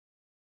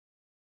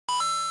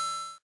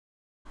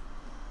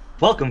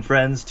Welcome,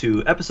 friends,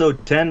 to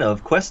episode 10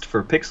 of Quest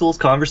for Pixels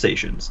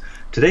Conversations.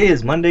 Today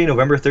is Monday,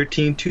 November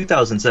 13,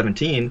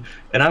 2017,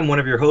 and I'm one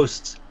of your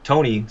hosts,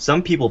 Tony.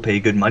 Some people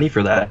pay good money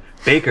for that,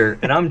 Baker,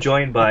 and I'm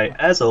joined by,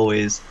 as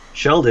always,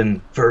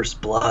 Sheldon,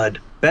 First Blood,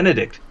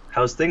 Benedict.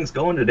 How's things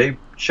going today,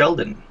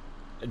 Sheldon?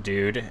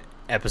 Dude,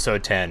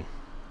 episode 10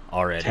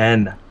 already.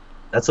 10.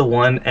 That's a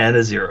 1 and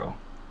a 0.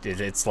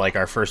 Dude, it's like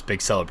our first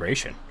big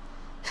celebration.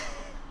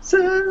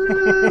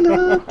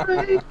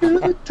 Celebrate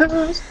good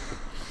times.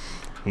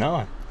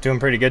 No, doing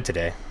pretty good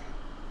today.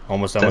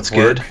 Almost done That's with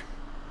work. good.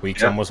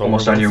 Week's Yep, almost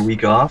almost over on with. your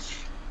week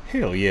off.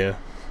 Hell yeah.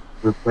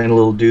 We were playing a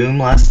little Doom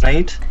last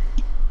night.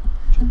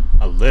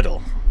 A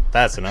little.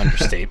 That's an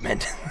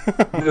understatement.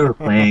 We were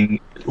playing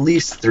at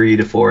least 3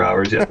 to 4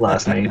 hours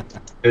last night.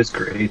 It was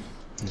great.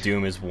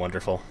 Doom is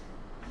wonderful.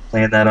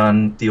 Playing that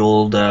on the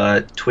old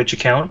Twitch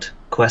account,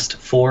 Quest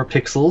for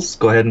Pixels.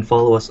 Go ahead and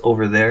follow us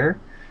over there,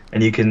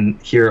 and you can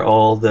hear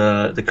all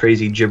the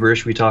crazy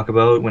gibberish we talk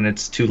about when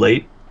it's too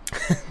late.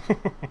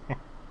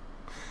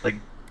 Like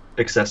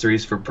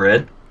accessories for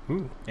bread.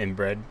 Ooh,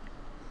 inbred.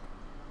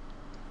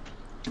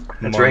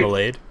 That's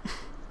Marmalade. right.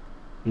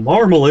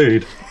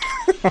 Marmalade.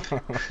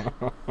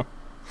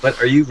 But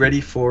are you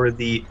ready for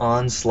the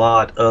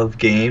onslaught of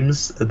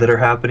games that are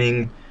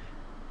happening?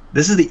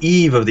 This is the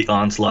eve of the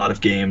onslaught of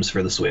games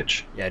for the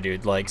Switch. Yeah,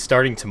 dude, like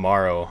starting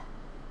tomorrow,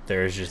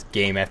 there's just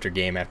game after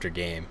game after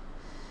game.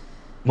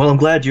 Well, I'm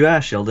glad you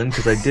asked, Sheldon,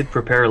 because I did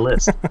prepare a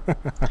list.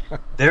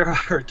 There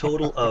are a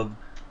total of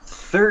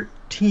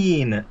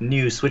 13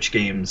 new Switch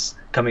games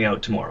coming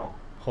out tomorrow.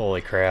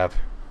 Holy crap.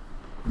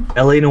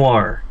 LA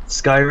Noire,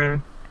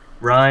 Skyrim,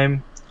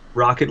 Rime,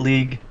 Rocket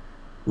League,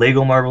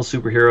 Lego Marvel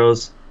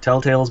Superheroes,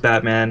 Telltale's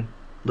Batman,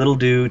 Little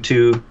Do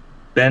 2,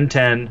 Ben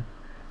 10,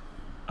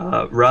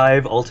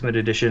 Rive Ultimate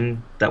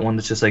Edition, that one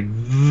that's just like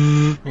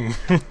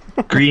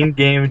Green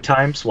Game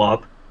Time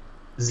Swap,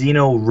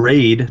 Xeno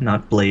Raid,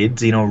 not Blade,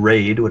 Xeno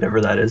Raid, whatever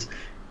that is,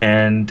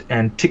 and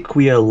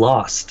Antiquia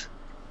Lost.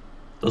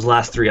 Those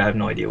last three, I have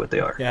no idea what they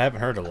are. Yeah, I haven't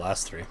heard of the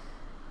last three.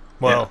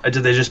 Well, yeah,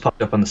 they just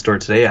popped up on the store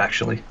today,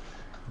 actually.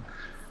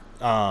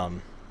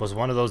 was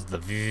one of those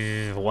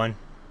the one?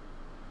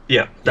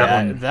 Yeah, that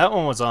one. That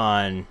one was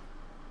on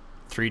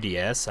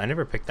 3DS. I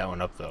never picked that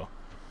one up, though.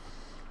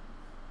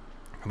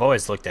 I've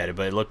always looked at it,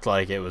 but it looked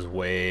like it was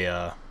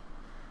way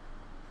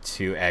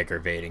too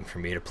aggravating for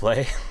me to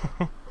play.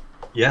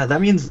 Yeah, that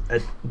means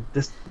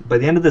by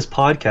the end of this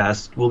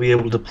podcast, we'll be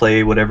able to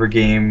play whatever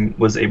game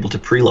was able to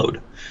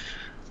preload.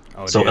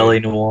 Oh, so dude. LA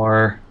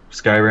Noire,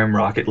 Skyrim,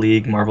 Rocket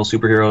League, Marvel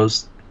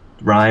Superheroes,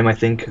 Rime, I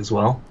think, as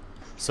well.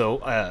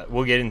 So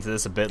we'll get into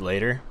this a bit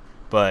later,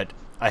 but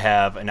I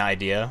have an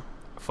idea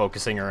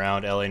focusing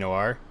around LA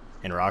Noire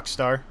and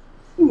Rockstar.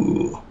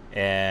 Ooh.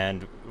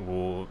 And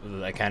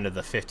kind of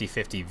the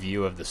 50-50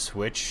 view of the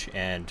Switch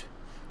and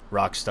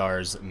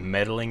Rockstar's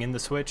meddling in the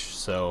Switch.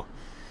 So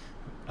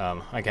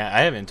I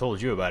haven't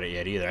told you about it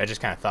yet either. I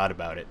just kind of thought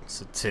about it.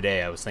 So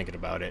today I was thinking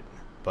about it,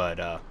 but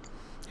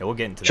yeah, we'll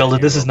get into that.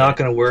 Sheldon, this is not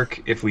going to work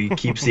if we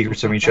keep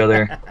secrets from each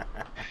other.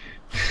 Well,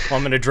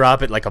 I'm going to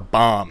drop it like a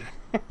bomb.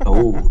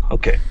 Oh,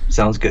 okay.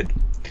 Sounds good.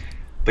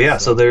 But yeah,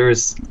 so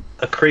there's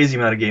a crazy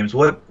amount of games.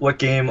 What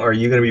game are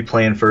you going to be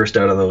playing first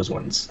out of those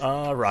ones?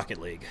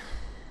 Rocket League.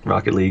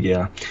 Rocket League,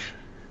 yeah.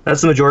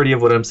 That's the majority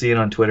of what I'm seeing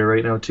on Twitter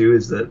right now, too,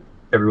 is that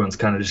everyone's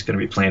kind of just going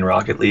to be playing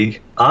Rocket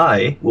League.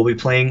 I will be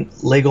playing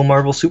Lego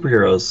Marvel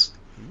Superheroes.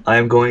 I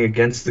am going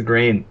against the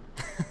grain.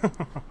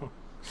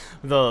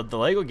 The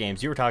Lego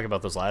games, you were talking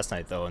about those last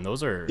night, though, and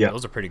those are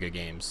pretty good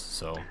games.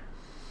 So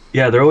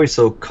yeah, they're always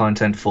so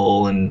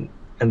contentful, and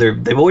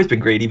they've always been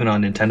great, even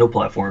on Nintendo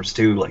platforms,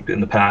 too, like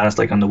in the past,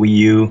 like on the Wii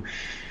U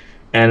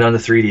and on the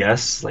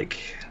 3DS.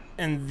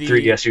 And the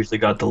 3DS usually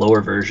got the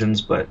lower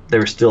versions, but they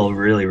were still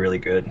really, really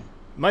good.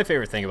 My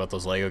favorite thing about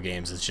those Lego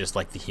games is just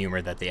like the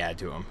humor that they add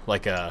to them.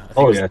 Like I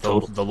think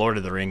totally. The Lord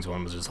of the Rings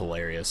one was just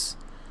hilarious.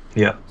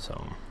 Yeah.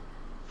 So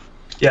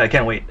yeah, I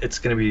can't wait. It's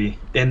gonna be,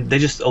 and they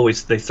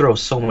throw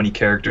so many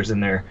characters in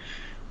there.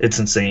 It's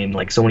insane.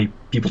 Like so many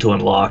people to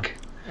unlock.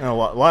 and a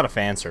lot of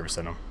fan service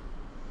in them.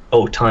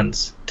 Oh,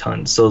 tons.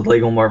 So the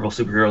Lego Marvel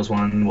Superheroes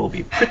one will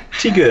be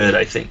pretty good,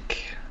 I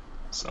think.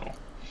 So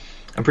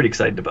I'm pretty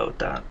excited about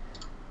that.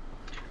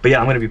 But yeah,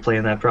 I'm going to be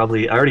playing that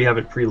probably. I already have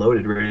it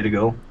preloaded, ready to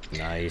go.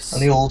 Nice. On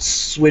the old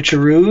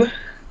switcheroo.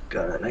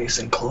 Got it nice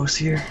and close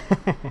here.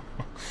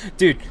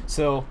 Dude,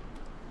 so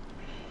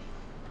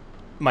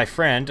my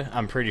friend,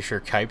 I'm pretty sure,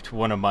 kyped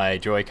one of my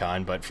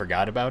Joy-Con, but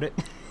forgot about it.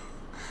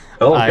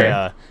 Oh,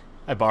 okay.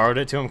 I borrowed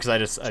it to him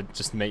because I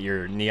just made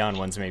your neon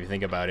ones made me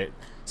think about it.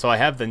 So I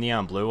have the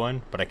neon blue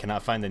one, but I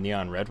cannot find the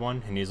neon red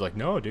one. And he's like,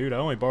 "No, dude, I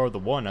only borrowed the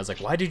one." I was like,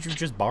 "Why did you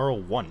just borrow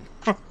one?"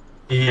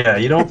 Yeah,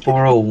 you don't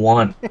borrow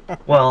one.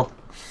 Well,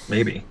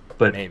 maybe,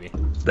 but Maybe.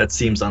 that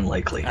seems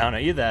unlikely. I don't know.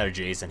 Either that or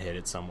Jason hid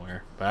it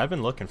somewhere. But I've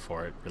been looking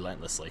for it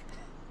relentlessly.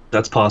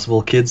 That's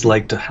possible. Kids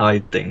like to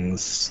hide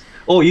things.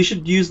 Oh, you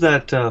should use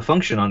that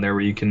function on there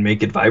where you can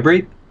make it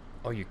vibrate.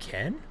 Oh, you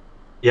can?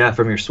 Yeah,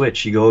 from your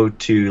Switch. You go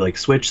to like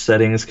Switch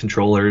settings,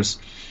 controllers,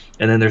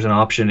 and then there's an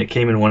option. It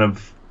came in one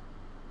of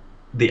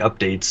the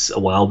updates a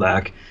while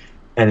back,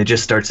 and it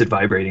just starts it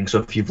vibrating. So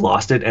if you've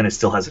lost it and it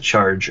still has a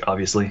charge,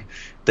 obviously,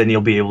 then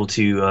you'll be able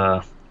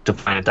to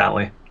find it that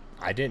way.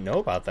 I didn't know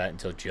about that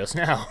until just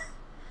now.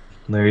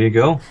 There you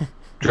go.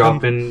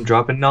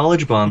 Dropping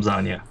knowledge bombs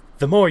on you.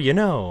 The more you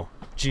know.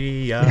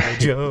 G.I.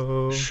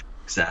 Joe.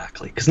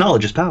 Exactly, because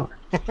knowledge is power.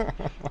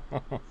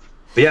 But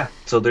yeah,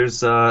 so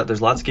there's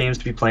lots of games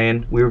to be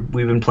playing. We've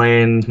been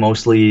playing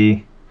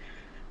mostly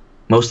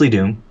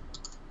Doom.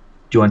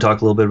 Do you want to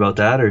talk a little bit about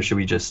that, or should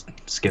we just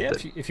skip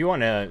it? If you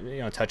want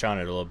to touch on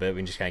it a little bit, we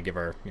can just kind of give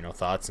our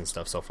thoughts and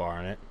stuff so far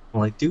on it.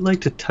 Well, I do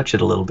like to touch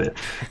it a little bit.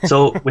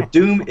 So with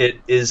Doom, it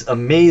is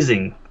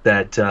amazing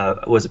that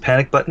was it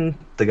Panic Button,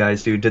 the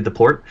guys who did the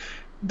port.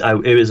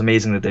 It was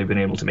amazing that they've been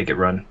able to make it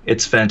run.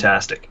 It's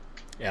fantastic.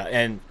 Yeah,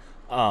 and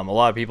a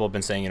lot of people have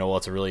been saying, well,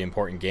 it's a really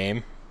important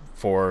game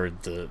for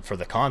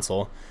the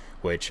console,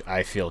 which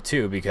I feel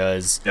too,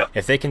 because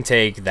if they can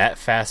take that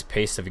fast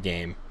pace of a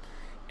game,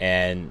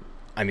 and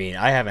I mean,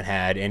 I haven't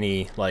had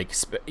any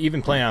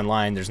even playing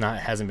online,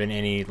 hasn't been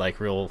any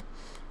real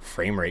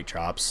frame rate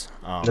drops.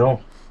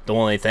 No. The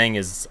only thing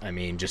is, I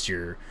mean, just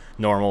your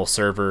normal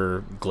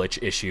server glitch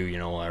issue,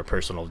 our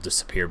personal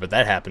disappear, but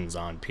that happens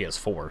on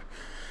PS4.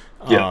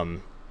 Yeah.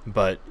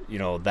 But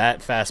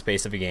that fast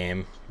pace of a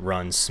game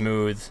runs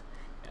smooth.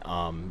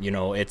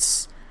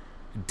 It's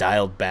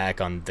dialed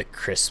back on the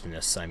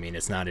crispness. I mean,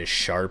 it's not as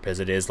sharp as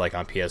it is on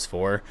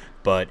PS4,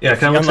 but yeah, it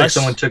kind of looks like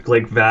someone took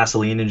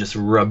Vaseline and just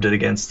rubbed it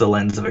against the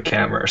lens of a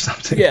camera or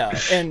something. Yeah,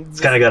 and it's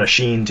kind of got a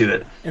sheen to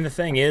it. And the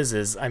thing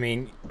is I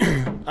mean,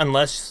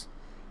 unless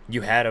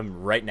you had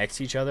them right next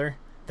to each other,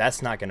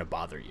 that's not going to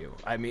bother you.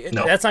 I mean,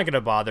 that's not going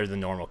to bother the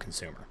normal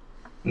consumer.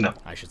 No,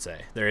 I should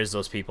say there is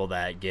those people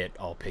that get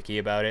all picky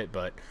about it,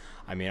 but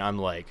I mean,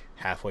 I'm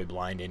halfway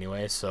blind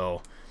anyway,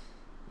 so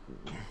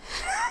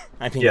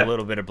I think a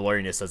little bit of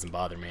blurriness doesn't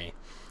bother me.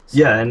 So.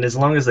 Yeah, and as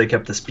long as they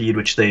kept the speed,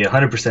 which they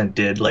 100%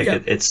 did,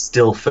 it's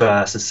still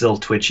fast, it's still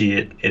twitchy,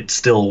 it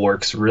still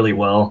works really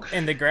well.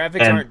 And the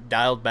graphics aren't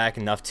dialed back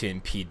enough to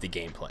impede the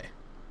gameplay.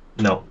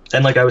 No,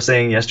 and like I was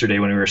saying yesterday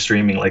when we were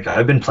streaming,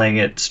 I've been playing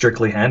it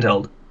strictly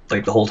handheld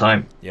the whole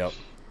time. Yep.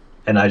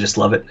 And I just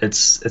love it.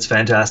 It's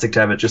fantastic to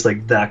have it just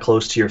that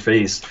close to your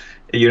face.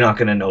 You're not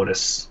going to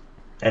notice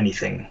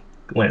anything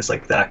when it's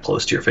that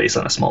close to your face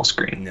on a small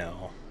screen.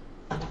 No.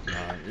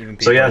 Even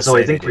so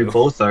I think we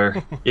both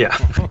are.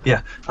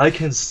 Yeah. I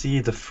can see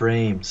the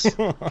frames.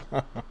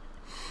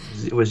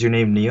 Was your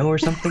name Neo or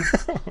something?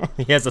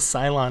 He has a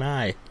Cylon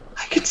eye.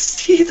 I can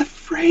see the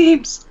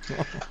frames.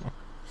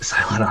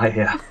 Cylon eye,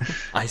 yeah.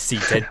 I see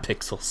dead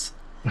pixels.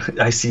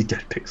 I see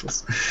dead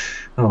pixels.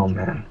 Oh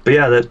man, but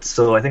yeah,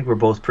 so I think we're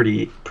both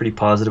pretty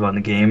positive on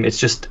the game. It's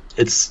just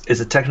it's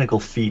a technical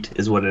feat,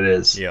 is what it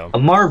is. Yeah. A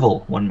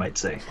marvel, one might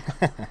say.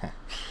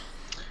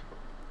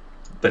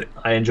 But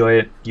I enjoy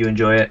it. You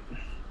enjoy it.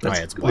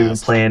 It's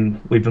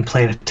we've been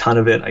playing a ton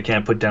of it. I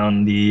can't put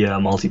down the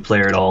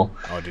multiplayer at all.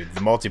 Oh, dude,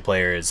 the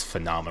multiplayer is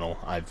phenomenal.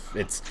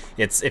 It's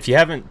if you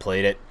haven't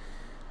played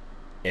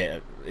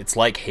it, it's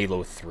like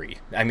Halo 3.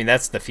 I mean,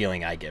 that's the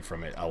feeling I get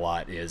from it a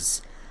lot.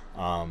 Is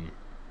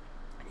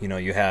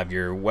you have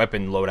your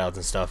weapon loadouts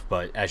and stuff,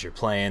 but as you're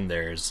playing,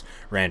 there's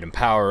random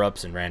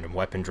power-ups and random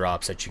weapon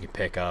drops that you can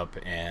pick up,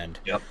 and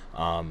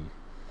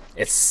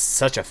it's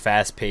such a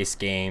fast-paced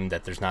game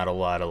that there's not a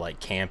lot of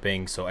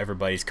camping, so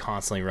everybody's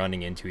constantly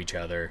running into each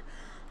other.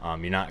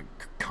 You're not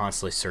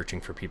constantly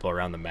searching for people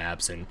around the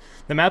maps, and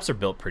the maps are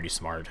built pretty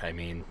smart. I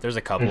mean, there's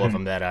a couple of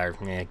them that are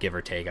give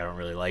or take I don't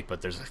really like,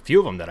 but there's a few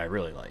of them that I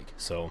really like.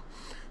 So,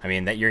 I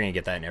mean, that you're gonna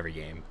get that in every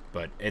game,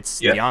 but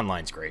the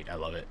online's great. I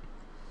love it.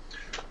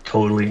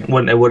 Totally.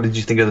 What did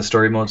you think of the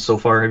story mode so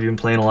far? Have you been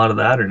playing a lot of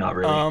that or not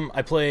really?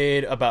 I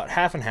played about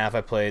half and half.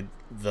 I played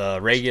the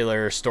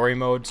regular story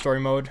mode,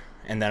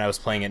 and then I was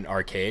playing it in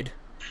arcade.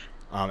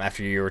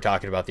 After you were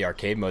talking about the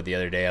arcade mode the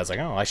other day, I was like,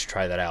 oh, I should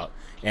try that out.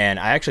 And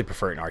I actually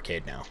prefer it in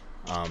arcade now.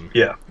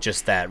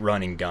 Just that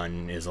run and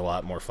gun is a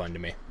lot more fun to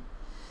me.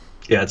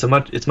 Yeah,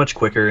 it's much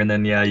quicker, and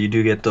then you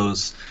do get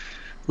those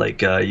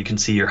you can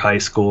see your high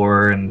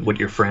score and what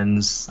your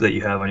friends that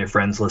you have on your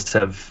friends list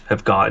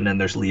have gotten,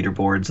 and there's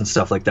leaderboards and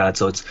stuff like that.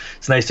 So it's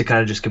nice to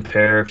kind of just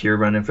compare if you're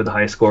running for the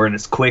high score, and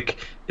it's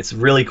quick. It's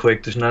really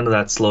quick. There's none of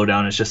that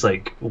slowdown. It's just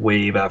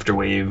wave after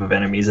wave of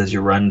enemies as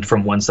you run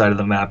from one side of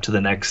the map to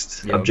the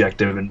next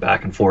objective and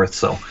back and forth.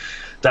 So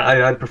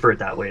I prefer it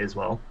that way as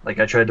well. I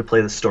tried to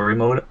play the story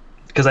mode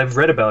because I've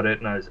read about it,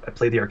 and I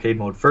played the arcade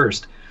mode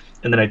first.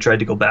 And then I tried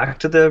to go back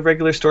to the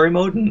regular story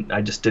mode, and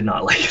I just did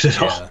not like it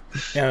at all.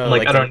 Yeah,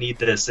 I don't need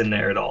this in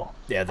there at all.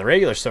 Yeah, the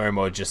regular story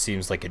mode just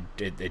seems like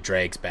it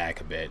drags back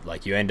a bit.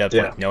 You end up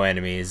with no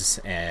enemies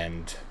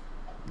and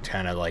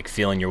kind of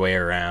feeling your way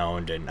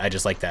around. And I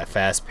just like that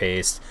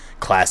fast-paced,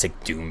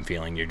 classic Doom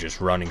feeling. You're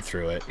just running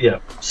through it. Yeah,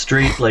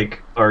 straight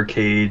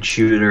arcade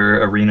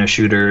shooter, arena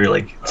shooter.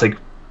 It's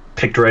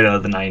picked right out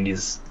of the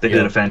 90s. They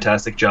did a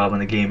fantastic job on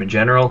the game in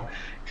general,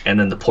 and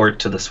then the port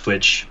to the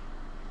Switch.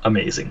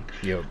 Amazing.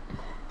 Yep.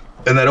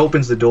 And that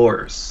opens the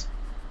doors,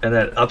 and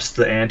that ups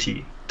the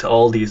ante to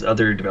all these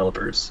other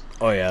developers.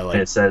 Oh yeah, And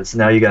it says,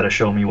 now you got to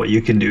show me what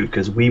you can do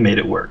because we made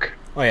it work.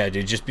 Oh yeah,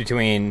 dude. Just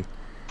between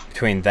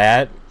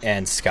that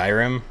and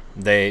Skyrim,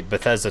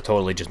 Bethesda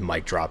totally just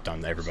mic dropped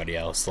on everybody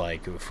else.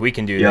 Like, if we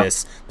can do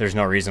this, there's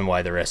no reason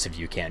why the rest of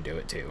you can't do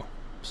it too.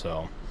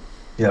 So.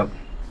 Yep.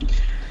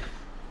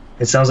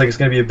 It sounds like it's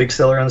going to be a big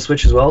seller on the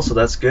Switch as well, so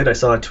that's good. I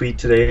saw a tweet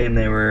today, and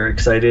they were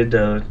excited.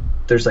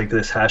 There's like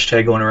this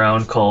hashtag going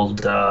around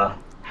called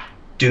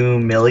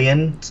Doom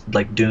Million,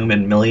 like Doom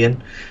and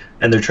Million,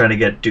 and they're trying to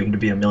get Doom to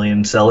be a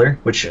million seller,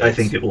 which I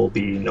think it will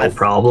be no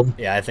problem.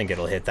 Yeah, I think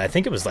it'll hit. I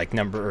think it was like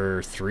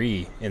number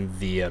 3 in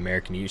the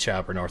American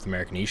eShop or North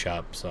American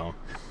eShop. So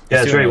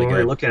yeah, that's right. Really when we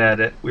were looking at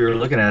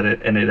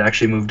it, and it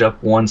actually moved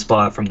up one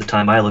spot from the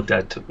time I looked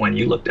at to when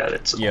you looked at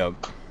it. So.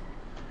 Yep.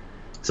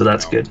 So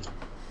that's good.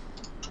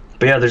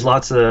 But yeah, there's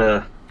lots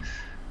of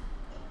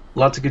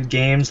good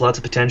games, lots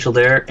of potential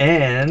there,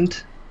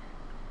 and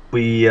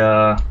we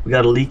got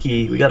a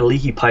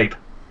leaky pipe.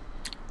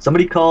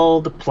 Somebody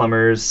called the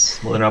plumbers.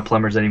 Well, they're not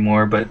plumbers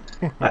anymore, but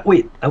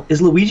wait,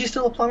 is Luigi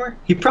still a plumber?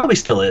 He probably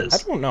still is.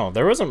 I don't know.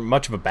 There wasn't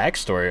much of a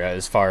backstory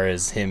as far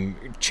as him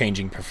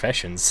changing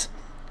professions.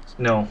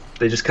 No,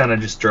 they just kind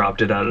of just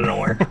dropped it out of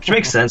nowhere. Which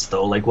makes sense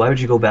though. Like, why would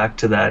you go back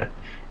to that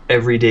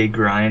everyday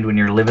grind when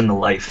you're living the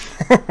life?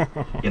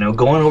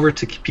 Going over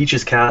to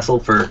Peach's Castle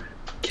for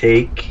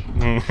cake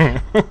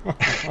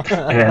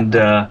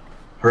and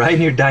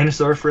riding your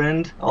dinosaur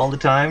friend all the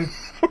time.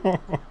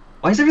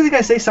 Why does everything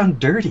I say sound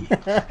dirty?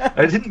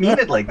 I didn't mean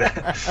it like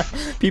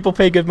that. People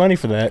pay good money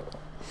for that.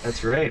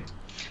 That's right.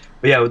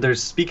 But yeah,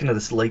 speaking of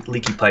this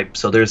leaky pipe,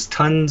 so there's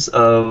tons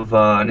of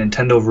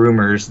Nintendo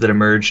rumors that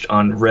emerged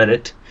on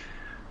Reddit.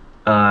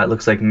 It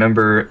looks like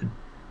member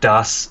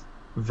Das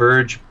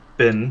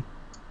Vergebin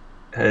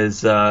has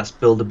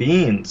spilled the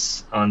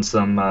beans on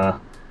some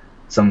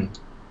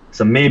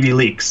maybe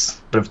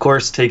leaks. But of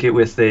course, take it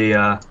with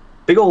a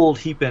big old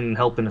heaping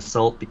helping of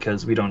salt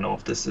because we don't know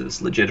if this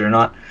is legit or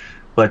not.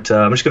 But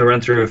I'm just going to run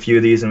through a few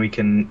of these and we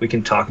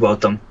can talk about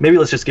them. Maybe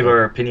let's just give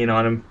our opinion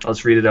on them. I'll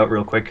just read it out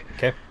real quick.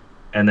 Okay.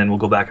 And then we'll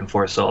go back and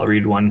forth. So I'll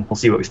read one. We'll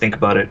see what we think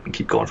about it and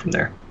keep going from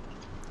there.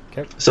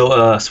 Okay.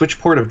 So Switch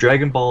port of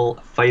Dragon Ball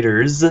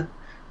FighterZ,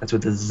 that's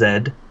with a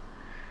Z,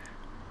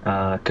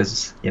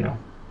 because,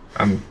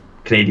 I'm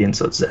Canadian,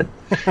 so it's Z,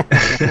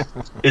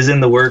 is in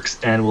the works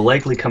and will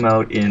likely come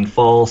out in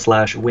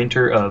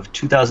fall/winter of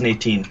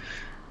 2018.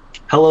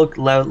 How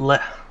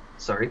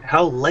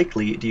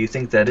likely do you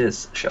think that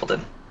is,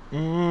 Sheldon?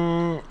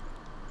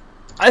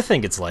 I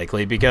think it's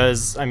likely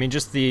because, I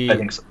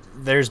think so.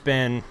 There's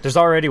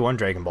already one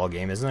Dragon Ball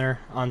game, isn't there,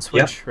 on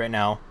Switch right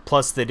now?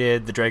 Plus they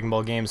did the Dragon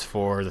Ball games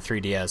for the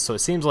 3DS, so it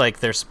seems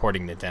like they're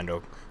supporting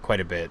Nintendo quite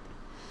a bit.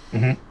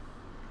 Mm-hmm.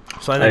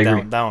 So I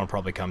think that one will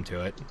probably come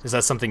to it. Is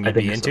that something you'd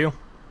be into?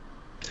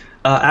 So.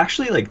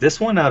 Actually, like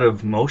this one out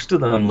of most of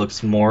them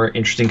looks more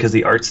interesting because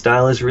the art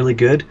style is really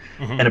good,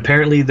 and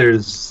apparently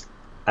there's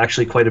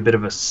actually quite a bit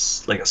of a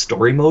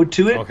story mode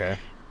to it. Okay.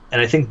 And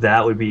I think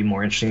that would be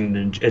more interesting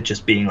than it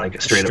just being like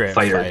a straight up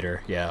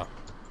fighter. Yeah.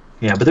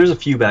 Yeah, but there's a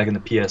few back in the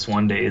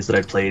PS1 days that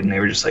I played, and they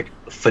were just like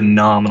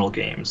phenomenal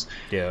games.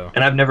 Yeah.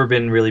 And I've never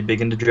been really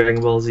big into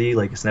Dragon Ball Z.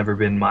 Like, it's never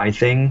been my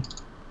thing.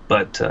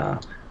 But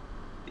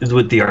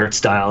with the art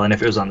style, and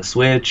if it was on the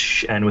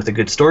Switch, and with a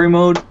good story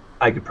mode,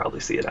 I could probably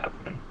see it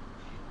happening.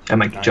 I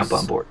might jump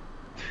on board.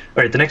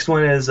 All right, the next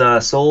one is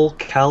Soul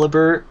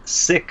Calibur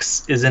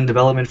 6 is in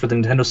development for the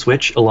Nintendo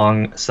Switch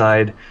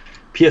alongside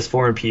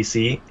PS4 and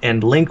PC,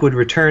 and Link would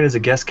return as a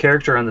guest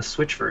character on the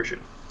Switch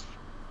version.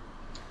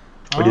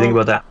 What do you think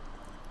about that?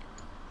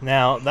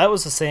 Now, that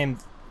was the same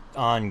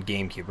on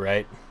GameCube,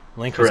 right?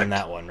 Link was in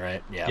that one,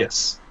 right? Yeah.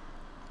 Yes.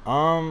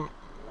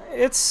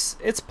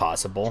 It's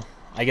possible.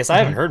 I guess I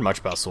haven't heard much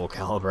about Soul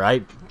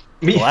Calibur.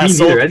 Me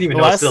neither. I didn't even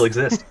know it still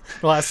exists.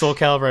 The last Soul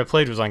Calibur I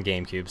played was on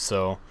GameCube,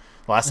 so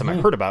the last time I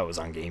heard about it was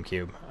on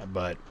GameCube.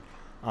 But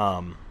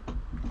I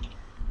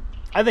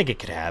think it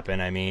could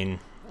happen. I mean,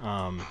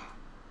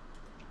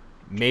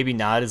 maybe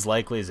not as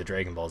likely as a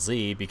Dragon Ball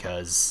Z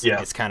because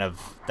it's kind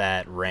of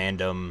that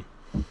random,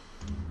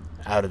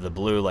 out of the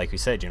blue, like we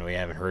said. We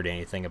haven't heard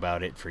anything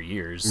about it for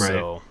years. Right.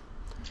 So,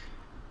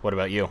 what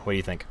about you? What do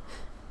you think?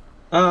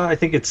 I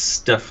think it's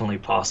definitely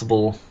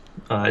possible.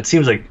 It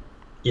seems like,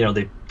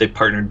 they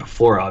partnered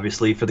before,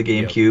 obviously, for the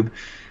GameCube. Yep.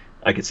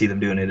 I could see them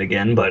doing it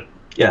again, but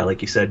yeah,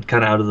 like you said,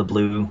 kind of out of the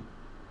blue.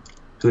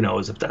 Who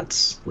knows if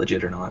that's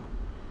legit or not?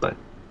 But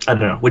I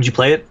don't know. Would you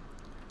play it?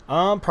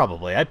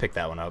 Probably. I'd pick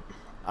that one up.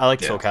 I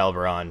like Soul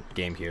Calibur on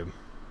GameCube.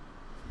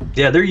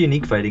 Yeah, they're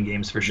unique fighting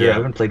games for sure. I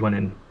haven't played one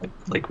in,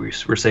 like we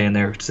were saying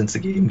there, since the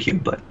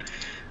GameCube, but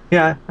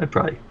yeah, I'd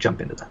probably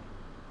jump into that.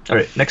 All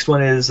right, next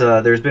one is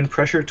there's been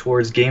pressure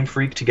towards Game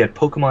Freak to get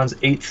Pokemon's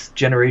 8th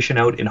generation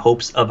out in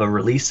hopes of a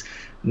release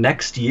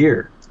next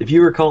year. If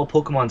you recall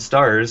Pokemon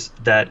Stars,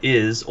 that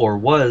is, or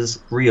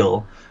was,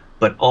 real,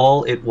 but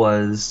all it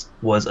was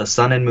a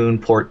Sun and Moon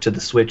port to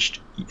the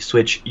Switch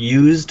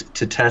used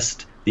to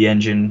test the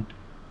engine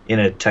in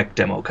a tech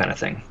demo kind of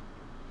thing.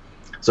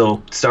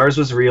 So Stars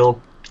was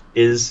real,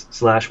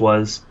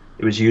 was.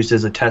 It was used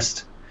as a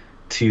test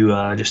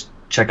to just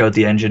check out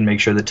the engine, make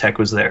sure the tech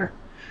was there.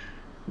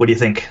 What do you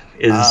think?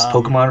 Is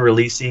Pokemon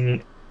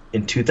releasing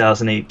in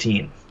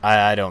 2018?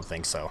 I don't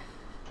think so.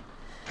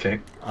 Okay.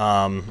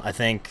 I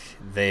think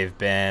they've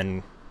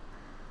been...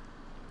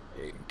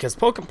 Because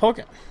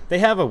Pokemon, they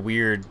have a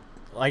weird...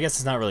 I guess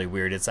it's not really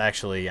weird. It's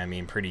actually,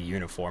 pretty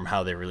uniform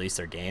how they release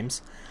their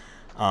games.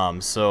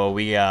 So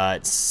we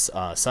got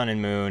Sun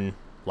and Moon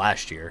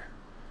last year.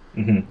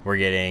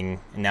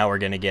 Mm-hmm. Now we're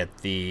going to get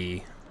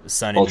the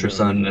Ultra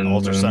Sun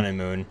and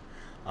Moon,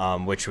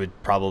 which would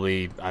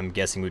probably, I'm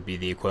guessing, would be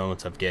the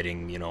equivalent of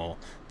getting,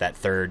 that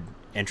third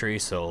entry,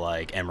 so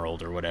like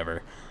Emerald or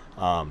whatever.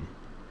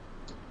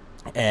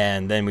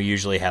 And then we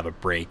usually have a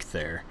break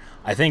there.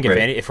 I think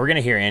if we're going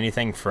to hear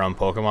anything from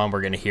Pokemon,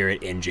 we're going to hear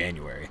it in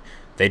January.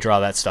 They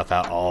draw that stuff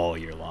out all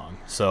year long.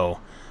 So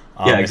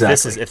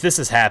exactly. if this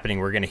is happening,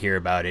 we're going to hear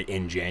about it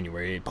in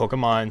January.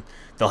 Pokemon,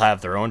 they'll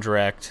have their own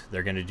direct.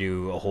 They're going to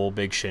do a whole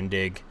big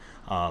shindig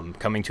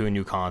coming to a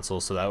new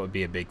console, so that would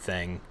be a big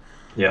thing.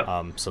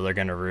 Yeah. So they're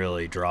going to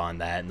really draw on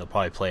that, and they'll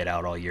probably play it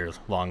out all year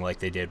long like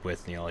they did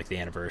with, like the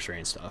anniversary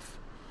and stuff.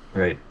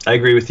 Right. I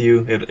agree with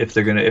you. If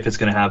it's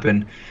gonna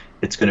happen,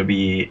 it's gonna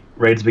be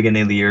right at the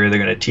beginning of the year. They're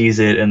gonna tease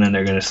it, and then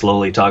they're gonna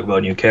slowly talk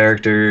about new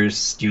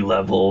characters, new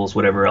levels,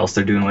 whatever else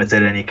they're doing with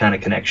it, any kind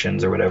of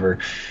connections or whatever.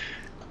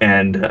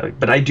 And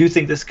but I do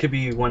think this could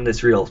be one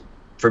that's real.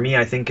 For me,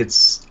 I think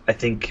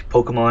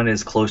Pokemon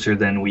is closer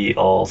than we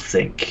all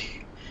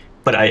think.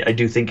 But I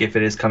do think if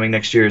it is coming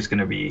next year, it's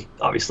gonna be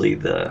obviously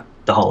the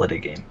holiday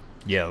game.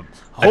 Yeah.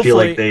 I feel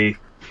like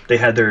they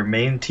had their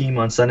main team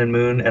on Sun and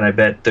Moon, and I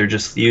bet they're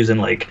just using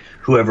like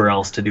whoever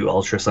else to do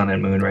Ultra Sun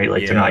and Moon, right?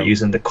 Like they're not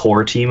using the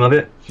core team of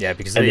it. Yeah,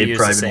 because they've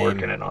probably been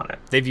working it on it.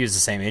 They've used the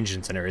same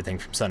engines and everything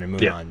from Sun and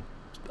Moon on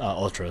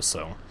Ultra,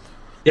 so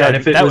yeah. And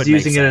if it was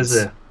using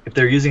it if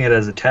they're using it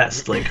as a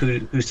test, like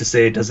who's to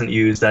say it doesn't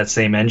use that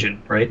same engine,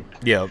 right?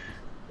 Yeah,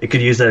 it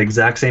could use that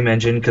exact same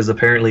engine because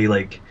apparently,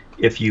 like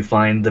if you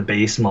find the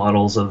base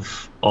models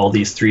of all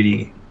these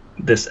 3D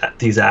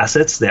these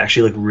assets, they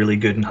actually look really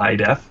good in high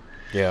def.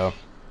 Yeah.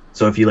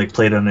 So if you like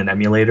play it on an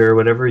emulator or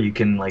whatever, you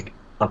can like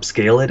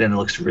upscale it and it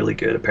looks really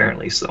good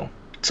apparently. So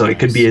nice. It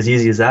could be as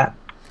easy as that.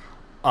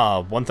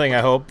 One thing I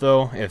hope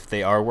though, if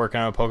they are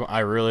working on a Pokemon, I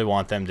really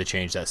want them to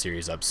change that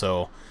series up.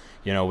 So,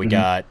 we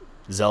got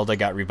Zelda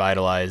got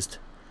revitalized,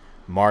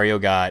 Mario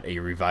got a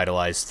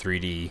revitalized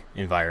 3D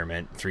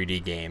environment,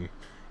 3D game,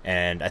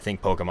 and I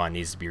think Pokemon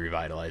needs to be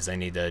revitalized. They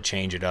need to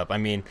change it up.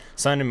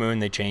 Sun and Moon,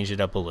 they changed it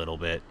up a little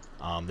bit.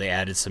 They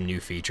added some new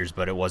features,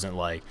 but it wasn't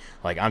like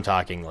I'm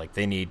talking like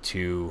they need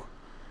to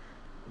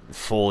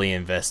fully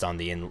invest on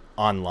the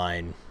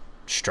online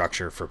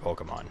structure for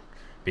Pokemon,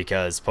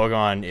 because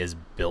Pokemon is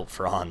built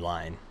for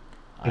online.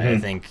 I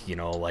think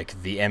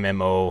like the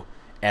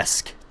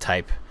MMO-esque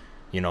type,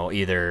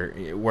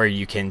 either where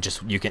you can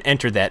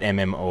enter that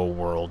MMO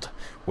world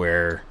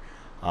where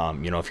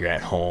if you're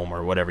at home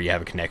or whatever, you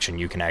have a connection,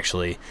 you can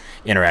actually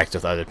interact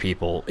with other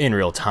people in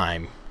real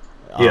time.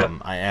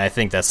 I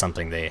think that's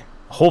something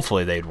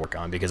hopefully they'd work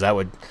on, because that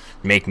would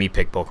make me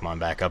pick Pokemon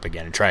back up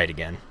again and try it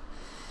again.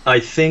 I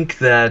think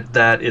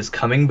that is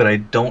coming, but I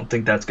don't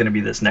think that's going to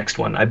be this next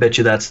one. I bet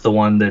you that's the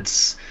one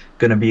that's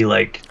going to be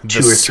like 2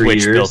 or 3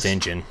 Switch years. Built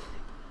engine.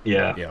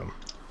 Yeah,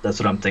 that's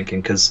what I'm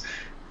thinking, because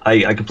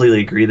I completely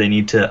agree. They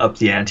need to up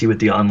the ante with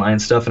the online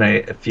stuff, and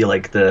I feel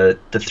like the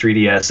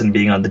 3DS and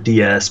being on the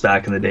DS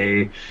back in the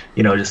day,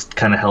 just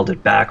kind of held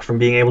it back from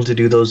being able to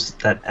do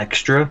that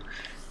extra.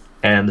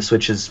 And the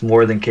Switch is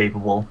more than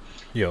capable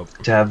to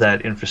have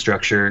that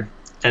infrastructure.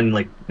 And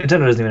like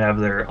Nintendo doesn't even have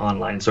their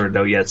online sorted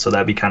out yet, so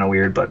that'd be kind of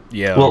weird. But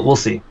we'll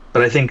see.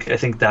 But I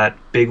think that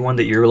big one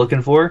that you're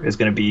looking for is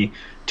going to be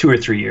 2 or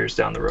 3 years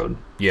down the road.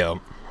 Yeah.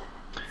 All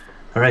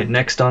right,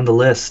 next on the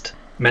list,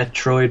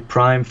 Metroid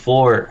Prime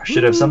 4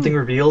 should have something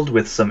revealed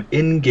with some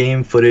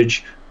in-game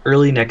footage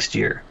early next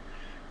year.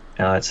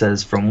 It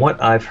says, from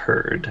what I've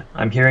heard,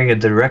 I'm hearing a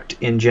direct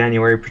in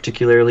January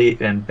particularly,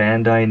 and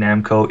Bandai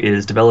Namco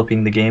is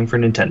developing the game for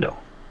Nintendo.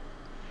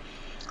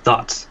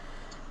 Thoughts?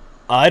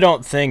 I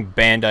don't think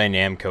Bandai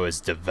Namco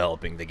is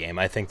developing the game.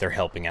 I think they're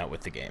helping out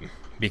with the game.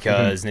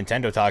 Because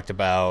Nintendo talked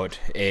about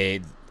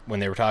when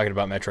they were talking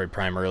about Metroid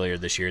Prime earlier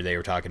this year, they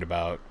were talking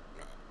about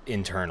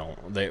internal.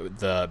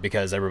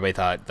 Because everybody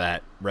thought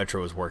that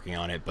Retro was working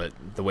on it, but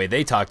the way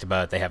they talked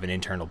about it, they have an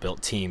internal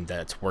built team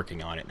that's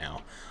working on it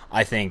now.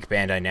 I think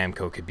Bandai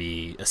Namco could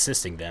be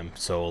assisting them.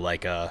 So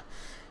like a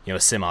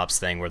SimOps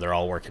thing where they're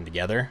all working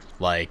together.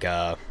 Like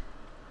that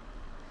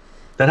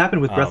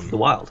happened with Breath of the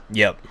Wild.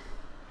 Yep.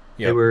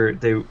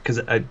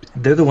 Because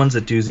they're the ones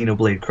that do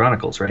Xenoblade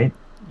Chronicles, right?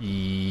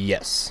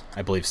 Yes,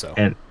 I believe so.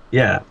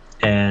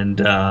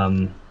 And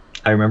I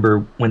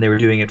remember when they were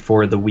doing it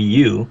for the Wii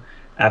U.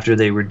 After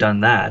they were done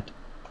that,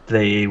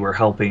 they were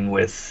helping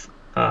with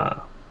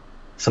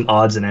some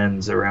odds and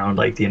ends around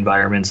like the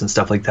environments and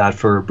stuff like that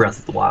for Breath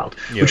of the Wild,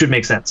 which would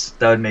make sense.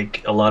 That would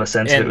make a lot of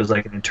sense if it was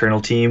like an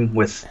internal team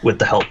with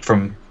the help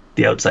from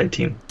the outside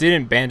team.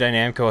 Didn't Bandai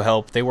Namco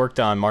help? They worked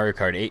on Mario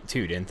Kart 8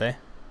 too, didn't they?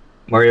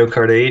 Mario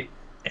Kart 8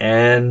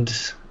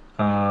 and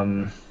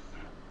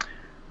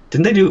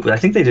Didn't they do? I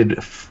think they did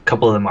a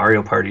couple of the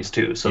Mario parties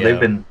too. So Yeah.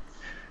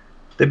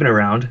 they've been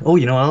around. Oh,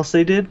 you know what else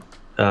they did?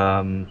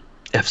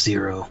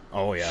 F-Zero.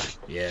 Oh yeah,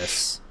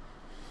 yes.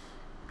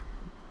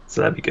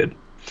 So that'd be good.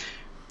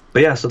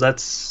 But yeah, so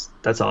that's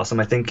awesome.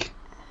 I think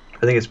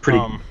it's pretty.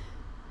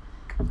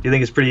 Do you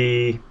think it's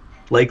pretty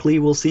likely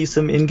we'll see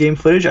some in-game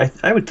footage?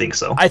 I would think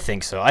so. I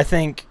think so. I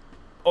think,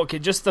 okay,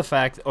 just the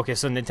fact, okay,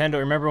 so Nintendo,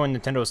 remember when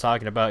Nintendo was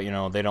talking about,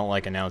 they don't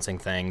like announcing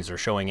things or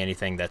showing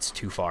anything that's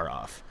too far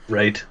off.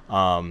 Right.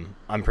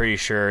 I'm pretty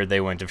sure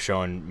they wouldn't have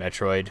shown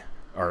Metroid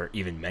or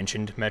even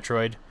mentioned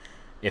Metroid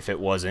if it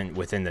wasn't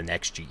within the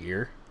next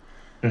year.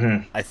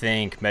 Mm-hmm. I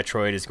think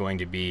Metroid is going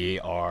to be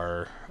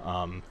our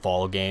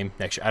fall game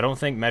next year. I don't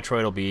think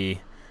Metroid will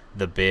be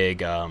the big,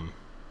 the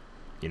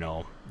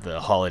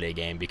holiday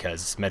game,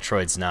 because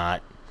Metroid's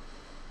not,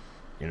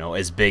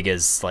 as big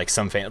as like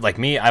some fan. Like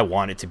me, I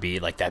want it to be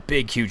like that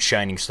big, huge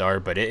shining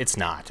star, but it's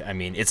not. I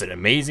mean, it's an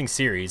amazing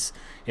series.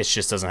 It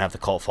just doesn't have the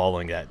cult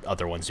following that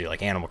other ones do,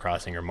 like Animal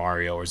Crossing or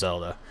Mario or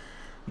Zelda.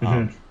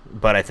 Mm-hmm.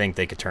 But I think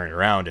they could turn it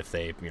around if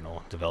they,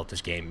 develop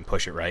this game and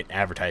push it right,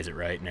 advertise it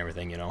right, and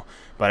everything,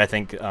 But I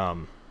think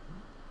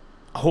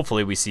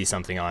hopefully we see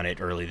something on it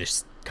early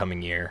this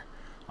coming year,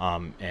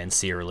 and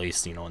see a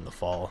release, in the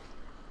fall.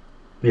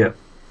 Yeah,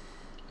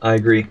 I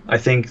agree. I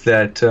think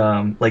that,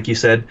 like you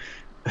said,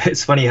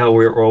 it's funny how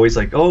we're always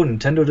like, oh,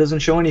 Nintendo doesn't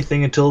show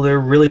anything until they're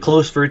really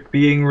close for it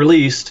being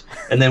released,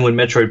 and then when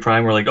Metroid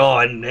Prime, we're like, oh,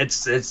 and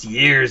it's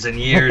years and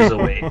years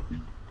away.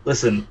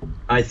 Listen,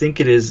 I think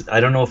it is. I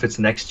don't know if it's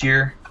next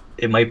year.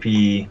 It might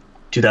be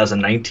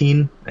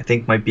 2019. I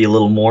think might be a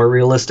little more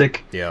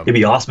realistic. Yeah, it'd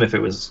be awesome if it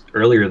was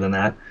earlier than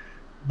that.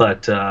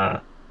 But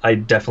I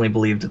definitely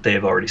believe that they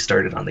have already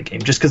started on the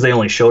game. Just because they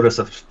only showed us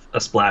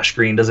a splash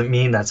screen doesn't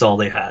mean that's all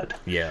they had.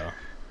 Yeah.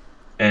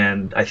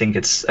 And I think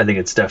it's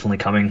definitely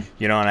coming.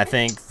 And I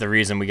think the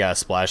reason we got a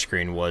splash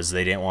screen was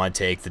they didn't want to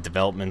take the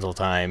developmental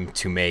time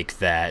to make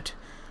that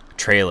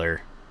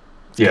trailer.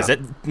 Yeah.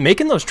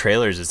 Making those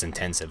trailers is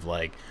intensive.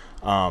 Like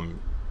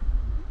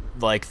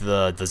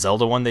the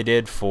Zelda one they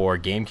did for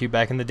GameCube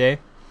back in the day,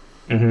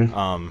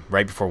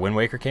 right before Wind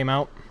Waker came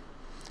out.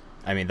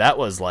 I mean, that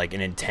was like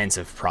an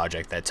intensive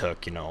project that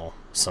took,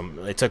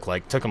 it took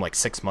them like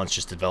 6 months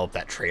just to develop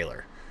that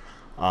trailer.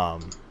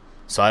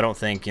 So I don't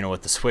think,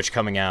 with the Switch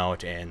coming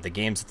out and the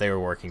games that they were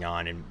working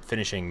on and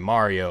finishing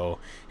Mario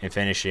and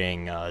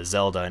finishing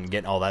Zelda and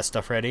getting all that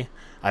stuff ready,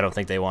 I don't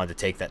think they wanted to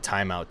take that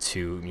time out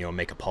to,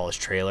 make a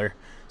polished trailer.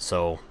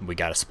 So we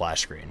got a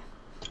splash screen.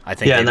 I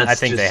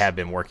think they have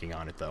been working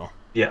on it though.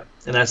 Yeah,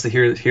 and that's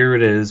here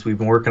it is. We've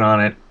been working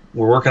on it.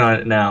 We're working on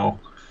it now.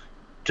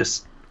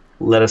 Just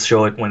let us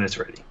show it when it's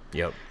ready.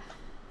 Yep.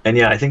 And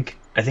yeah, I think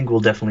we'll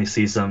definitely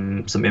see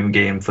some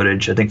in-game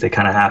footage. I think they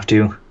kind of have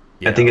to.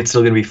 Yeah. I think it's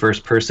still going to be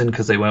first person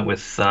because they went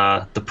with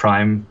the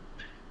Prime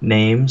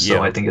name,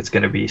 so I think it's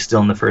going to be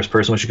still in the first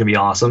person, which is going to be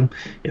awesome.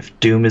 If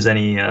Doom is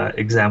any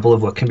example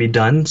of what can be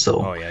done,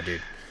 so. Oh yeah,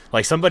 dude.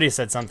 Like somebody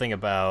said something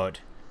about.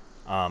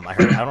 I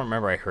don't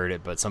remember I heard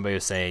it, but somebody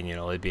was saying,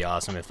 it'd be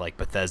awesome if like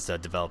Bethesda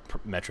developed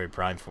Metroid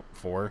Prime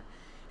 4,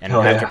 and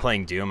after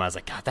playing Doom, I was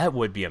like, God, that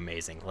would be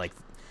amazing. Like,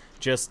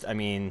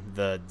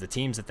 the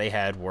teams that they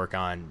had work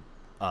on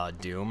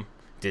Doom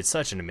did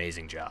such an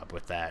amazing job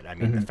with that. I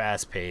mean, the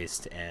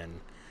fast-paced and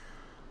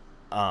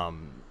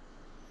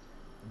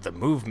the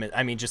movement.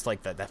 I mean, just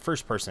like that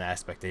first-person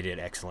aspect they did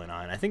excellent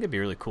on. I think it'd be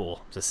really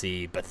cool to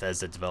see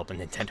Bethesda develop a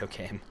Nintendo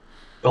game.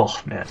 Oh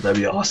man,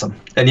 that'd be awesome.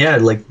 And yeah,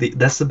 like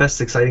that's the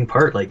best exciting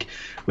part. Like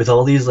with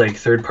all these like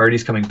third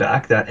parties coming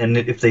back, and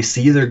if they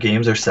see their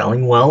games are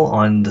selling well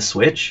on the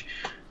Switch,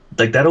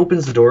 like that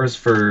opens the doors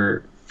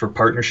for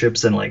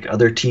partnerships and like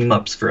other team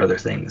ups for other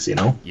things.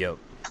 Yep.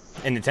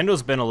 And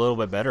Nintendo's been a little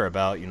bit better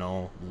about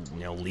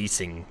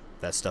leasing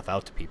that stuff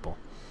out to people.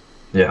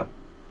 Yeah.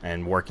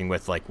 And working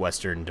with like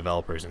Western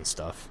developers and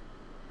stuff.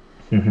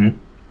 Mm-hmm.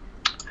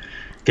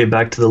 Okay,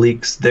 back to the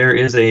leaks. There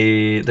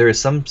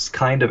is some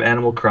kind of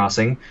Animal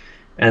Crossing,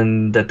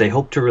 and that they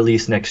hope to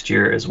release next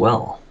year as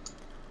well.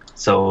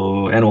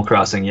 So Animal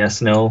Crossing,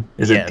 yes, no?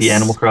 Is it the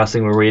Animal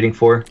Crossing we're waiting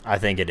for? I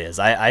think it is.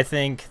 I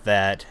think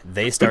that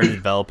they started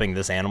developing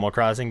this Animal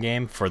Crossing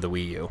game for the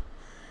Wii U.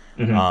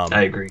 Mm-hmm.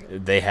 I agree.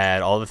 They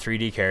had all the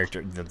 3D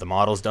character, the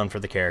models done for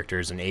the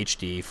characters in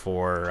HD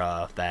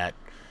for that,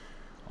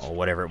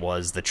 whatever it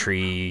was, the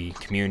tree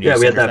community. Yeah,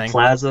 we had that thing.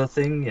 plaza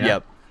thing. Yeah.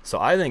 Yep. So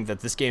I think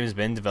that this game has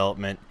been in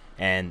development,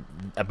 and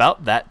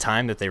about that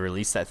time that they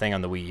released that thing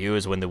on the Wii U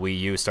is when the Wii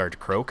U started to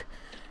croak,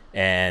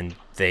 and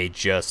they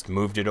just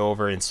moved it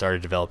over and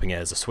started developing it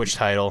as a Switch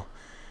title.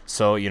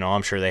 So,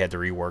 I'm sure they had to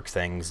rework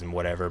things and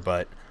whatever,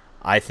 but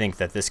I think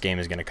that this game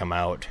is going to come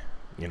out,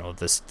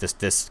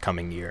 this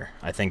coming year.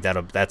 I think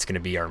that's going to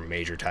be our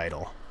major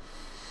title.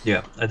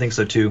 Yeah, I think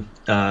so too.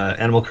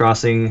 Animal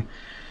Crossing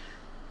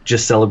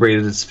just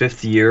celebrated its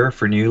 5th year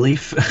for New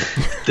Leaf.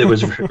 It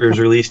was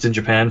released in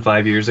Japan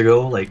 5 years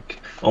ago, like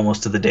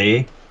almost to the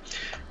day,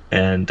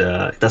 and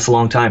that's a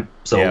long time.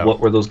 So what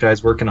were those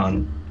guys working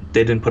on?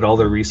 They didn't put all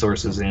their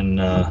resources in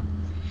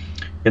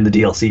in the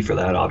DLC for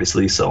that,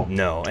 obviously. So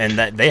No, and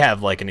that they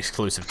have like an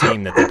exclusive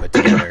team that they put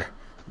together.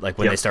 Like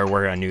when Yep. they started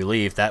working on New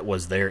Leaf, that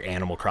was their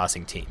Animal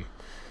Crossing team.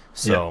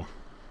 So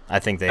I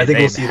think they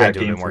we'll see had that to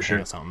have game been for working sure.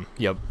 on something.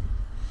 Yep.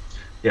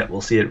 Yeah,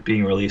 we'll see it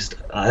being released.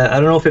 I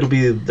don't know if it'll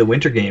be the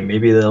winter game.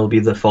 Maybe that'll be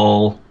the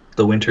It'd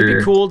be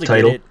winter cool to get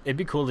title. it. It'd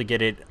be cool to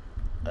get it,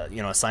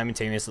 a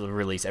simultaneous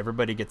release.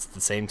 Everybody gets at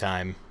the same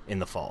time in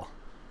the fall,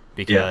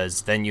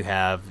 because then you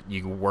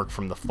work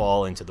from the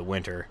fall into the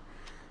winter,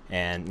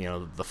 and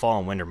the fall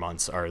and winter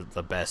months are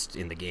the best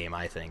in the game,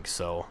 I think.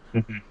 So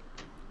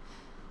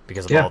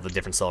because of all the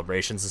different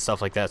celebrations and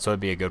stuff like that, so it'd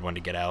be a good one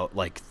to get out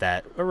like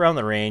that around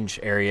the range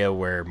area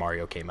where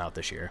Mario came out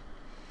this year.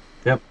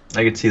 Yep,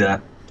 I could see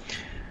that.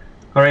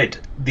 All right,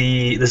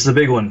 this is a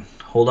big one.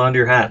 Hold on to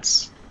your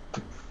hats.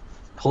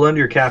 Hold on to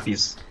your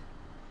cappies.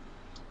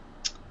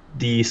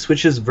 The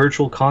Switch's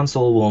Virtual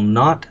Console will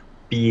not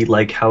be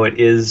like how it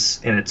is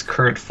in its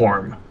current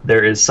form.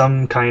 There is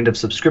some kind of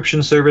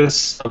subscription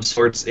service of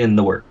sorts in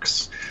the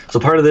works. So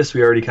part of this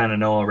we already kind of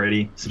know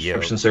already.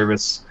 Subscription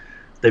service.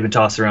 They've been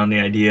tossing around the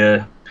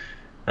idea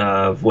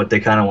of what they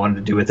kind of wanted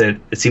to do with it.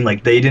 It seemed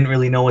like they didn't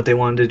really know what they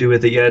wanted to do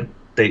with it yet.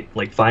 They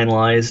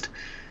finalized.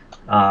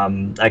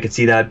 I could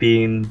see that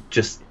being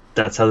just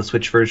that's how the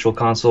Switch Virtual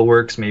Console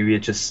works. Maybe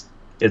it's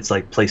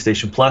like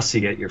PlayStation Plus.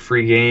 You get your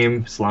free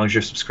game as long as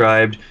you're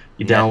subscribed.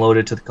 You download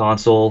it to the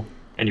console,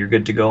 and you're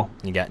good to go.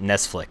 You got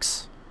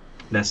Netflix.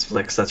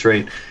 Netflix, that's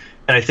right.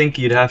 And I think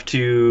you'd have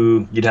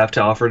to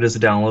offer it as a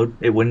download.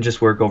 It wouldn't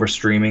just work over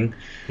streaming.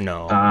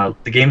 No.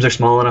 The games are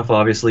small enough,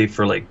 obviously,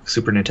 for like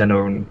Super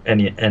Nintendo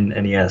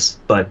and NES,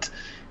 but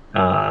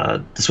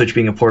the Switch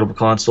being a portable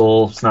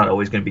console, it's not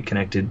always going to be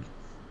connected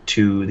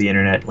to the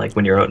internet like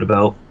when you're out and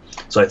about.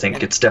 So I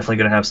think it's definitely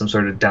going to have some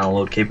sort of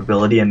download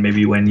capability, and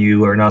maybe when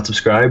you are not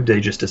subscribed, they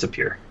just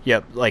disappear.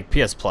 Yep, like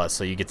PS Plus,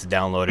 so you get to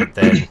download it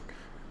then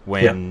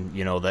when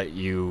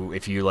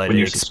if you let it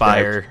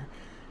expire,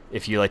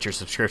 if you let your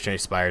subscription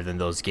expire, then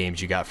those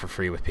games you got for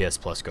free with PS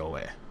Plus go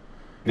away.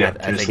 Yeah,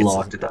 I think it's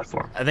locked at that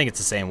form. I think it's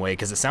the same way,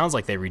 because it sounds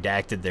like they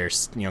redacted their,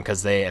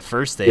 because at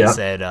first they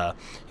said,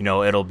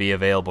 it'll be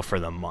available for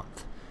the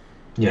month.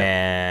 Yeah.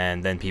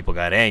 And then people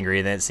got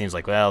angry. Then it seems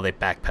like, well, they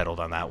backpedaled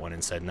on that one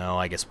and said, no,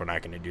 I guess we're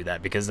not going to do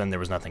that, because then there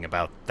was nothing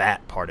about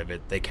that part of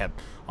it. They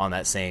kept on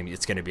that same,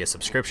 it's going to be a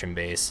subscription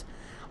base.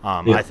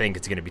 I think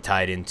it's going to be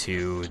tied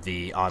into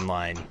the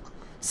online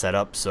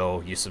setup.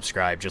 So you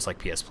subscribe just like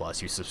PS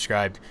Plus. You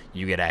subscribe,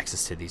 you get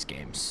access to these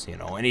games,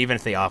 and even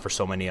if they offer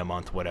so many a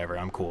month, whatever,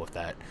 I'm cool with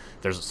that.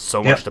 There's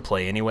so much to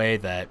play anyway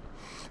that,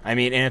 and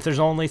if there's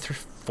only 3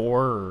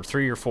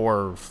 or 4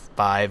 or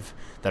 5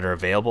 that are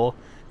available,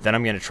 then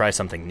I'm going to try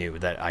something new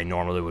that I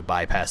normally would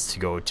bypass to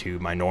go to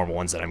my normal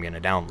ones that I'm going to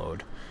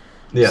download.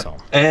 Yeah, so.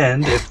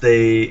 And if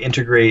they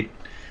integrate,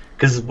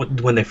 because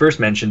when they first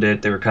mentioned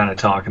it, they were kind of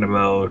talking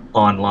about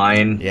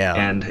online,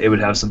 and it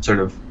would have some sort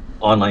of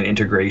online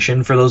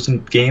integration for those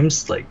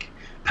games, like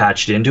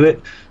patched into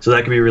it. So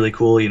that could be really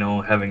cool,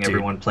 having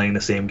everyone playing the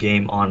same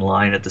game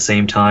online at the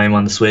same time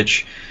on the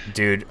Switch.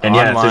 Dude, and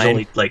if there's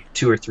only like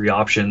 2 or 3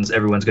 options,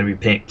 everyone's going to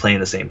be playing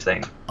the same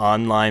thing.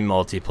 Online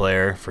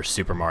multiplayer for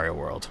Super Mario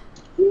World.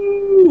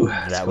 Ooh,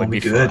 that would be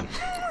good.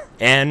 Fun.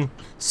 And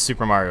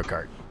Super Mario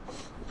Kart.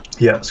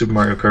 Yeah, Super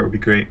Mario Kart would be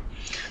great.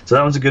 So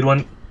that one's a good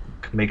one.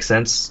 Makes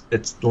sense.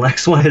 The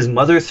next one is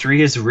Mother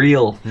 3 is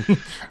real.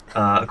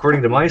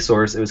 According to my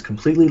source, it was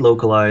completely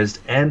localized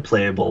and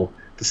playable.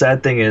 The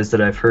sad thing is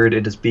that I've heard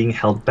it is being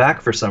held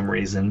back for some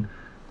reason,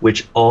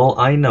 which all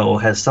I know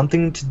has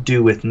something to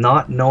do with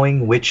not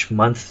knowing which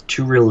month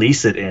to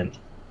release it in.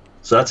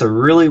 So that's a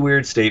really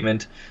weird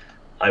statement.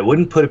 I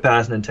wouldn't put it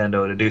past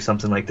Nintendo to do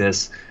something like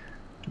this.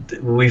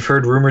 We've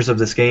heard rumors of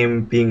this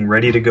game being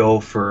ready to go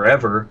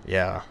forever.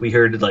 Yeah. We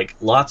heard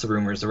lots of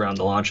rumors around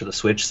the launch of the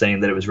Switch saying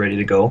that it was ready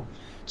to go.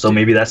 So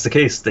maybe that's the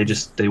case.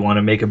 They want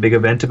to make a big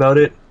event about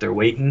it. They're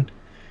waiting.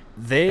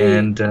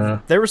 There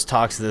was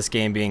talks of this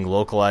game being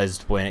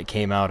localized when it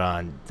came out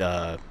on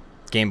the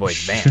Game Boy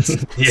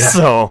Advance.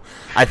 So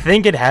I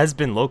think it has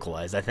been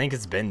localized. I think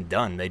it's been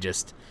done.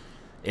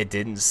 It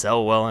didn't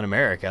sell well in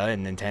America,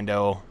 and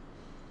Nintendo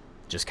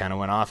just kind of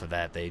went off of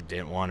that. They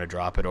didn't want to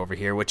drop it over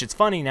here, which it's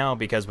funny now,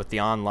 because with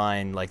the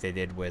online, like they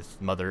did with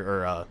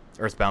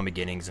Earthbound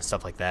Beginnings and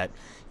stuff like that,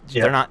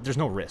 there's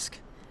no risk.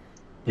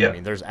 Yeah.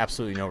 There's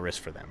absolutely no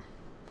risk for them.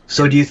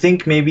 So do you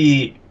think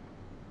maybe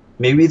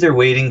they're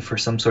waiting for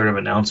some sort of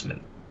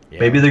announcement? Yeah.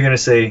 Maybe they're going to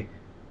say,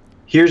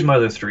 here's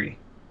Mother 3.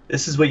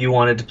 This is what you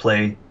wanted to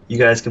play. You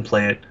guys can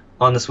play it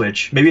on the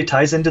Switch. Maybe it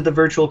ties into the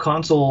Virtual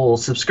Console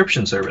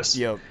subscription service.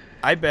 Yep.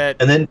 I bet.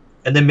 And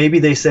then maybe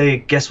they say,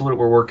 guess what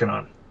we're working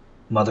on?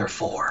 Mother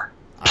 4.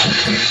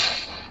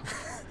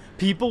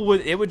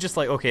 It would just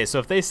okay, so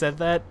if they said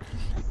that,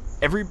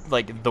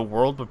 the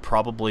world would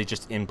probably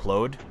just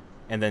implode,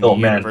 and then the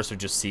universe would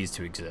just cease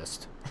to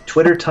exist.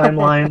 Twitter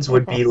timelines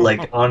would be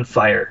on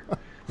fire.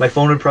 My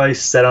phone would probably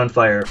set on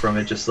fire from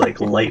it just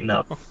lighting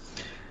up.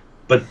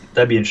 But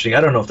that'd be interesting. I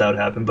don't know if that would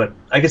happen, but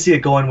I could see it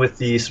going with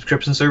the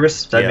subscription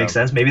service. That makes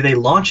sense. Maybe they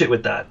launch it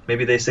with that.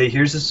 Maybe they say,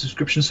 here's a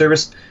subscription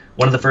service.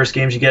 One of the first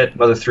games you get,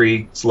 other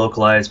 3, it's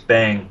localized.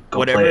 Bang,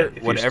 go play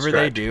it. Whatever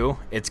they do,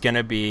 it's going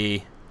to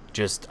be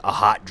just a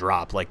hot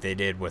drop like they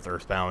did with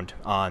Earthbound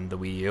on the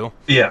Wii U.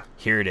 Yeah.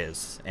 Here it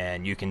is,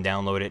 and you can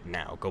download it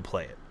now. Go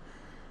play it.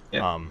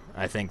 Yeah.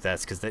 I think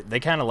that's because they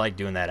kind of like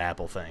doing that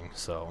Apple thing.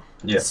 So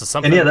yeah,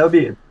 and yeah, that'd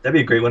be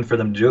a great one for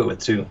them to do it with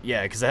too.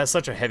 Yeah, because it has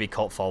such a heavy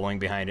cult following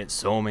behind it.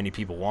 So many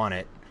people want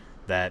it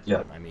that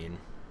I mean,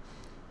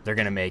 they're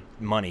gonna make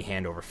money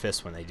hand over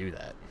fist when they do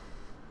that.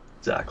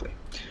 Exactly.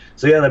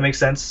 So yeah, that makes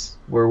sense.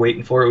 We're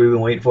waiting for it. We've been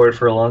waiting for it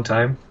for a long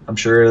time. I'm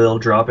sure they'll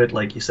drop it,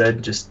 like you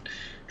said. Just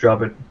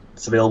drop it.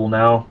 It's available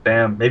now.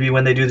 Bam. Maybe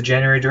when they do the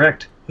January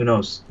Direct. Who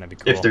knows? That'd be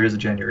cool. If there is a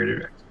January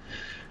Direct.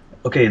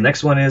 Okay,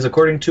 next one is,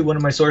 according to one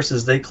of my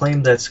sources, they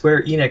claim that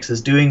Square Enix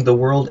is doing The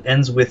World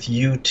Ends With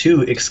You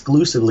 2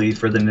 exclusively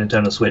for the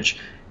Nintendo Switch.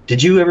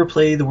 Did you ever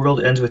play The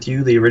World Ends With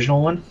You, the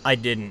original one? I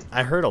didn't.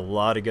 I heard a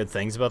lot of good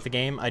things about the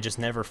game. I just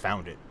never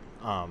found it.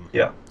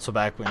 So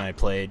back when I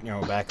played,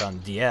 back on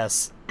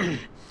DS,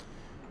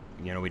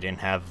 we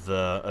didn't have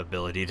the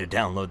ability to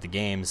download the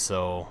games.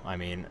 So, I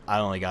mean, I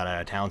only got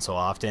out of town so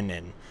often.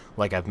 And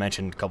like I've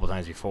mentioned a couple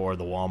times before,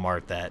 the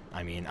Walmart that,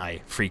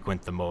 I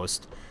frequent the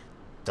most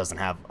doesn't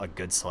have a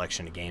good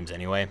selection of games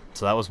anyway.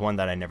 So that was one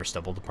that I never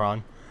stumbled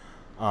upon.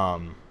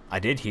 I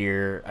did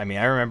hear, I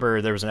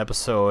remember there was an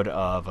episode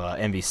of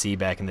NBC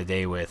back in the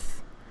day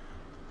with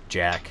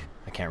Jack.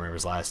 I can't remember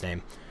his last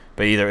name.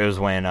 But either it was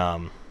when, I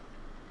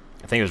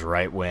think it was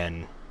right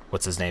when,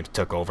 what's his name,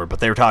 took over. But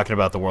they were talking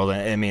about the world.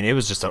 It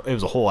was just it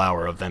was a whole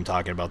hour of them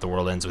talking about The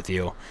World Ends With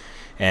You.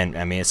 And,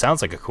 it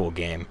sounds like a cool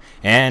game.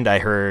 And I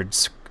heard,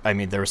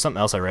 there was something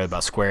else I read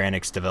about Square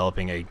Enix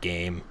developing a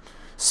game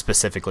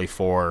specifically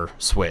for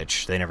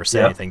Switch. They never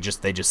said anything.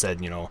 They just said,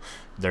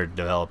 they're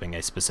developing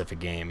a specific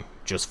game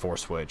just for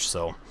Switch.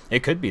 So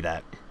it could be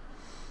that.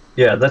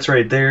 Yeah, that's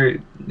right.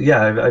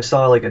 I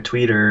saw like a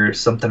tweet or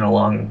something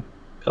along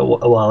a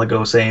while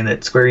ago saying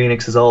that Square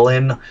Enix is all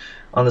in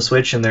on the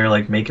Switch and they're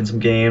like making some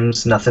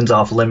games. Nothing's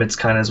off limits,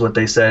 kind of is what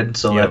they said.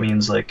 So that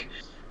means like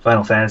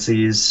Final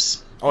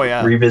Fantasies. Oh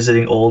yeah.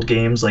 Revisiting old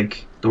games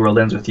like The World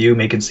Ends With You,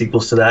 making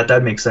sequels to that.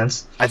 That makes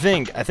sense. I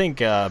think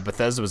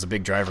Bethesda was a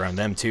big driver on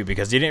them too,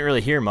 because you didn't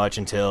really hear much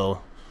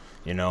until,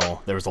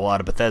 there was a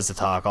lot of Bethesda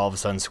talk. All of a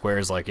sudden,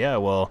 Square's like, yeah,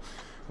 well,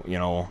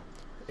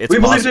 it's we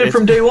believed it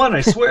from day one. I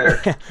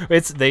swear.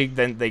 They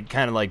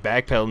kind of like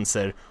backpedaled and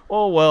said,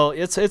 oh well,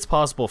 it's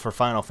possible for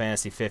Final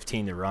Fantasy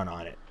 15 to run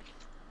on it,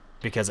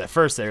 because at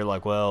first they were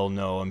like, well,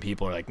 no, and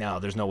people are like, no,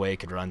 there's no way it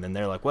could run. Then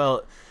they're like,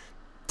 well,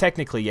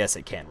 technically, yes,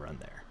 it can run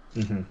there.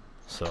 Mm-hmm.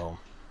 So,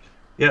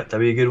 yeah, that'd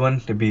be a good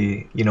one. There'd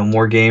be,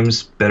 more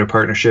games, better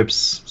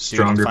partnerships,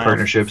 stronger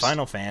partnerships.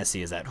 Final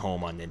Fantasy is at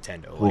home on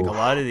Nintendo. Like a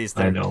lot of these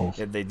things,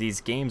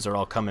 these games are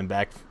all coming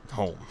back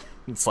home.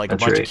 It's like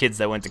That's a bunch of kids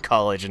that went to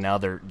college and now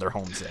they're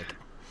homesick.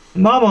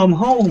 Mama, I'm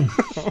home.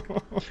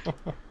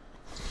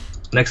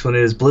 Next one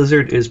is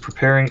Blizzard is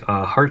preparing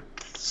a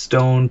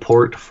Hearthstone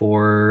port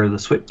for the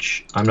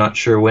Switch. I'm not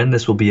sure when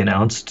this will be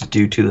announced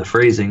due to the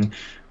phrasing,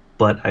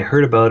 but I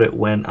heard about it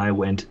when I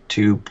went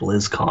to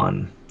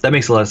BlizzCon. That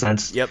makes a lot of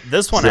sense. Yep,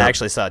 this one I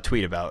actually saw a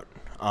tweet about.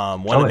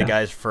 One of the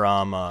guys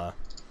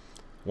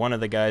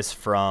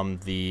from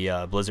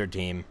the Blizzard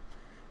team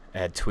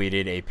had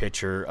tweeted a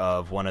picture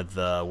of one of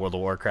the World of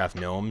Warcraft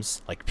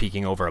gnomes like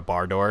peeking over a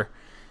bar door.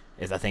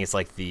 I think it's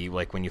like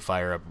when you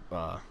fire up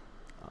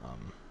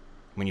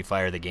when you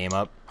fire the game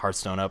up,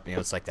 Hearthstone up,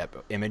 it's like that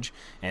image,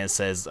 and it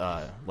says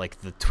like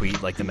the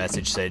tweet, like the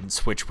message said,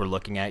 "Switch, we're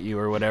looking at you"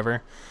 or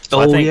whatever.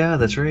 So yeah,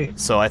 that's right.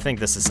 So I think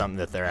this is something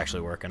that they're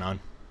actually working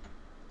on.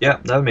 Yeah,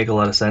 that would make a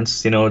lot of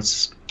sense.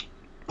 It's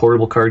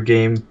portable card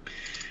game.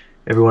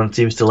 Everyone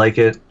seems to like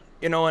it.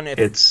 And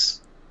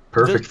it's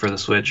perfect for the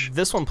Switch.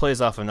 This one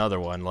plays off another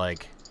one.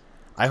 Like,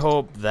 I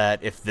hope that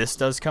if this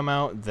does come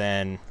out,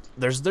 then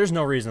there's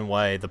no reason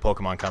why the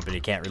Pokemon Company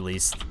can't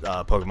release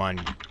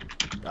Pokemon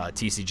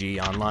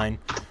TCG Online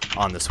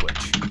on the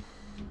Switch.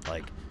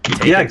 Like,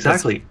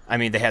 exactly.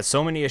 They had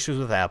so many issues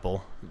with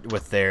Apple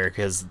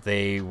because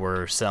they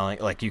were selling,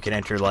 like, you can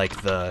enter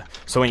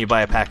so when you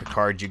buy a pack of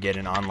cards, you get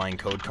an online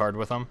code card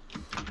with them.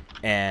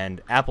 And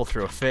Apple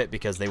threw a fit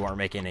because they weren't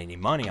making any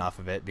money off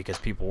of it because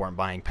people weren't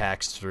buying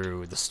packs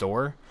through the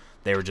store.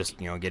 They were just,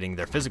 getting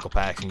their physical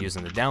packs and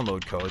using the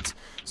download codes.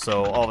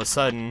 So all of a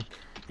sudden,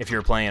 if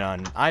you're playing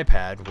on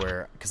iPad,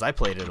 because I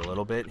played it a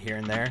little bit here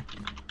and there,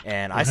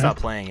 and I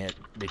stopped playing it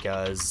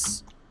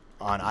because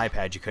on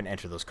iPad you couldn't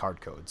enter those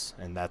card codes,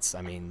 and that's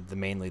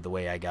mainly the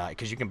way I got,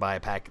 because you can buy a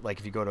pack, like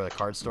if you go to a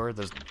card store,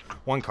 there's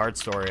one card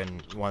store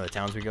in one of the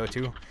towns we go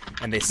to,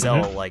 and they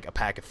sell like a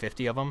pack of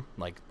 50 of them,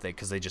 like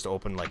because they just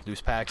open like loose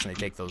packs and they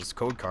take those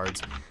code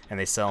cards and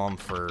they sell them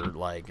for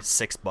like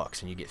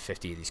 $6 and you get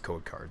 50 of these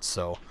code cards.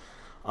 So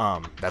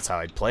that's how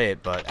I'd play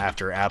it. But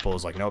after Apple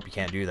was like, nope, you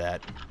can't do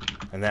that,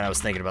 and then I was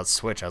thinking about the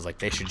Switch, I was like,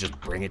 they should just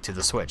bring it to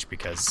the Switch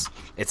because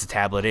it's a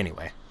tablet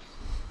anyway.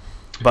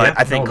 But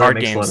I think card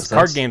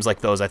games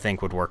like those, I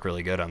think, would work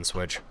really good on the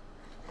Switch.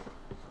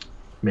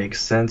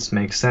 Makes sense.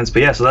 Makes sense.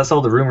 But yeah, so that's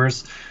all the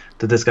rumors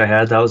that this guy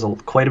had. That was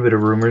quite a bit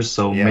of rumors.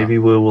 So maybe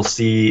we will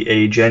see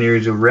a January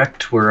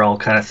Direct. We're all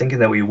kind of thinking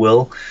that we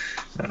will.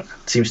 It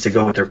seems to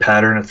go with their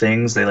pattern of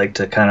things. They like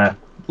to kind of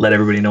let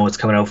everybody know what's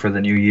coming out for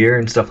the new year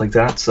and stuff like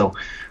that. So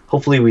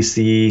hopefully we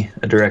see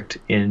a Direct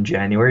in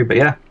January. But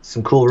yeah,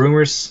 some cool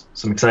rumors,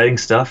 some exciting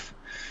stuff,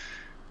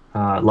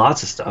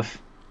 lots of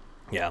stuff.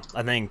 Yeah,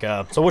 I think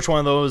so. Which one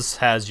of those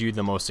has you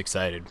the most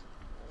excited?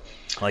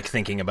 Like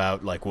thinking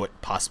about like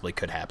what possibly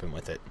could happen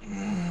with it.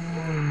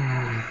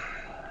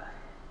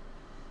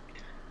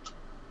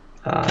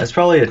 It's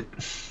probably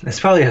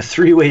a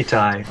three-way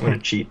tie. I'm gonna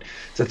cheat.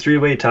 It's a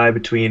three-way tie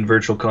between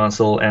Virtual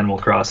Console, Animal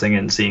Crossing,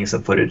 and seeing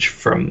some footage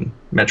from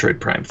Metroid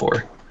Prime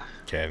 4.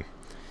 Okay,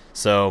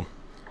 so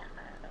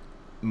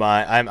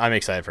I'm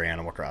excited for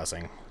Animal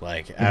Crossing.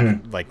 Like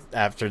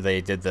after they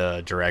did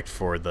the Direct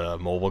for the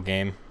mobile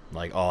game,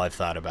 like all I've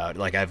thought about,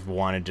 like I've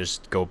wanted to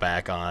just go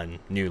back on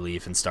New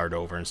Leaf and start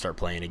over and start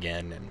playing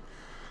again,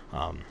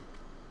 and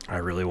I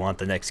really want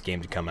the next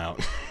game to come out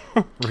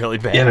really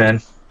bad. Yeah,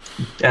 man.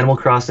 Animal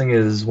Crossing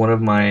is one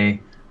of my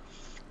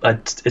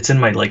it's in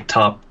my like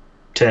top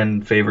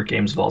 10 favorite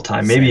games of all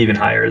time, maybe even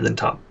higher than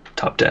top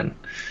 10.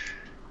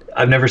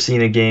 I've never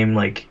seen a game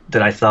like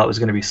that I thought was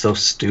going to be so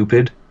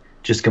stupid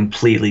just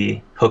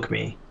completely hook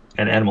me,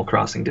 and Animal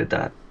Crossing did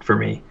that for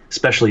me,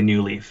 especially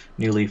New Leaf.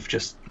 New Leaf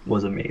just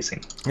was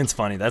amazing. It's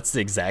funny, that's the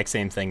exact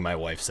same thing my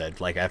wife said,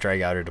 like after I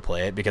got her to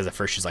play it, because at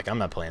first she's like, I'm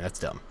not playing, that's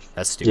dumb,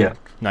 that's stupid, I'm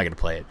not gonna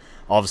play it.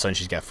 All of a sudden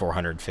she's got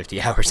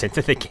 450 hours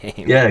into the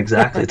game. Yeah,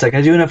 exactly. It's like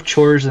I do enough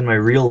chores in my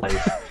real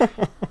life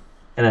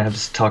and I have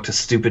to talk to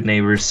stupid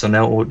neighbors, so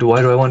now why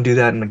do I want to do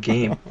that in a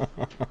game?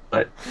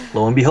 But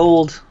lo and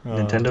behold,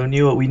 Nintendo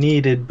knew what we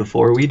needed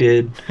before we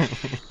did.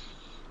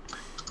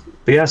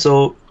 But yeah,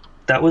 so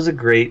that was a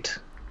great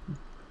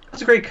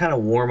kind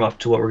of warm up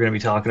to what we're going to be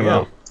talking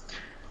about.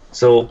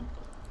 So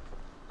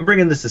I'm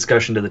bringing this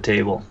discussion to the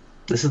table.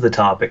 This is the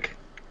topic.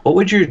 What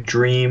would your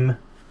dream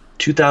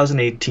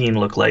 2018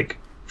 look like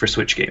for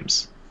Switch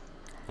games?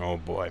 Oh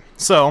boy.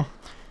 So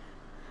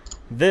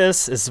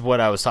this is what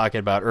I was talking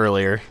about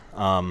earlier,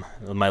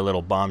 my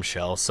little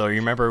bombshell. So you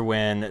remember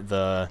when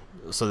the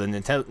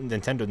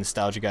Nintendo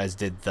Nostalgia guys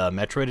did the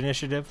Metroid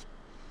initiative?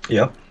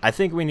 Yep. I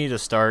think we need to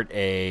start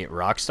a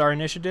Rockstar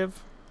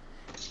initiative.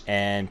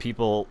 And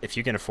people, if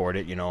you can afford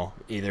it,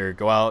 either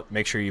go out,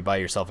 make sure you buy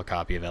yourself a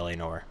copy of L.A.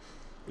 Noire.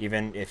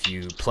 Even if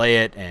you play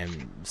it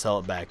and sell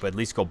it back, but at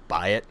least go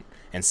buy it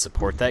and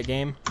support that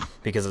game,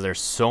 because there's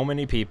so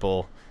many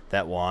people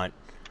that want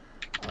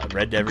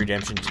Red Dead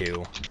Redemption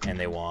 2, and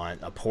they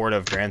want a port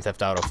of Grand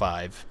Theft Auto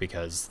 5,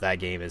 because that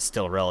game is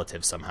still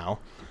relative somehow.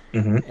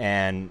 Mm-hmm.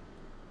 And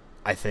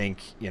I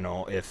think,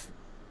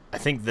 I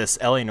think this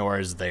L.A. Noire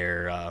is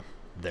their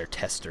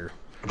tester.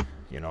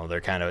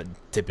 They're kind of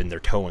dipping their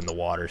toe in the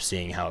water,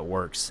 seeing how it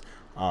works.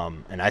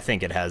 And I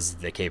think it has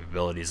the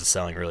capabilities of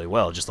selling really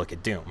well. Just look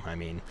at Doom. I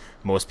mean,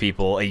 most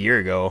people a year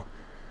ago,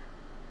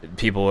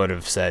 people would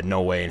have said,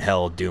 no way in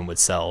hell Doom would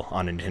sell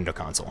on a Nintendo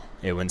console.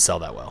 It wouldn't sell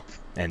that well.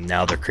 And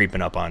now they're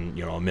creeping up on,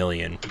 1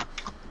 million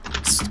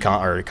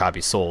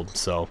copies sold.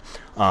 So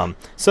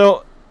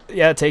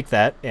yeah, take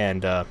that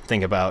and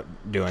think about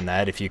doing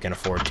that. If you can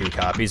afford 2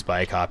 copies,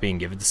 buy a copy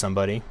and give it to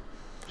somebody.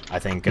 I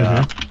think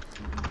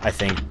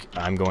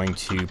I'm going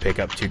to pick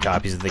up 2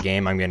 copies of the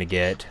game. I'm going to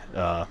get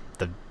the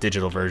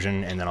digital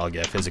version, and then I'll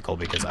get a physical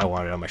because I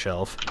want it on my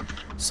shelf.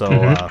 So,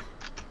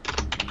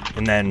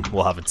 and then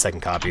we'll have a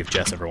second copy if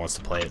Jess ever wants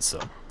to play it. So,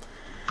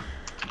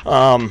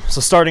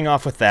 starting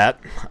off with that,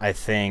 I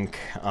think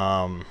we're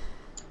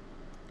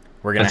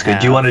gonna. That's good.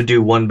 Do you want to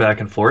do one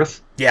back and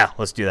forth? Yeah,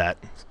 let's do that.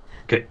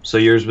 Okay, so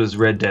yours was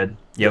Red Dead.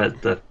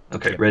 Yep.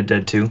 Okay, Red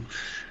Dead 2.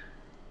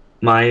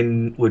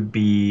 Mine would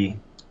be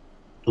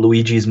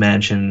Luigi's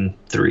Mansion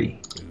 3.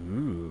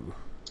 Ooh.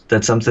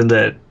 That's something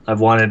that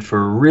I've wanted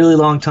for a really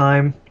long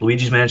time.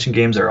 Luigi's Mansion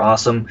games are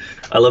awesome.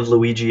 I love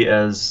Luigi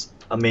as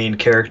a main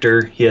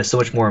character. He has so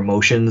much more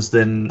emotions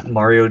than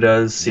Mario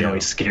does.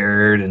 He's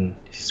scared and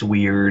he's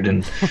weird,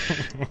 and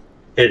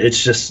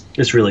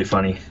it's really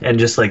funny. And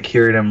just like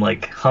hearing him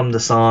like hum the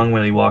song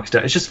when he walks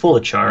down, it's just full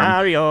of charm.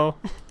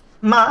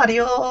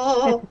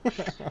 Mario.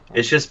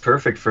 It's just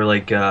perfect for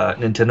like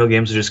Nintendo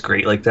games are just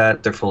great like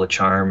that. They're full of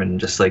charm and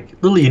just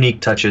like little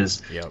unique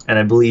touches. Yep. And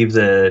I believe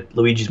that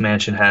Luigi's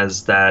Mansion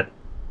has that,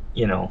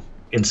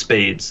 in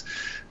spades.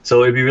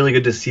 So it'd be really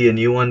good to see a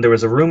new one. There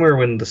was a rumor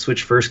when the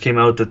Switch first came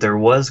out that there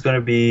was going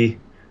to be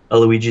a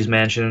Luigi's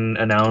Mansion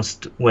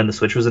announced when the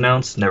Switch was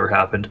announced. Never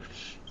happened.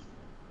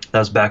 That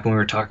was back when we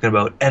were talking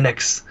about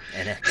NX.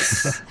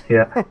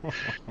 Yeah.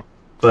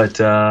 But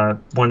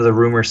one of the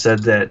rumors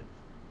said that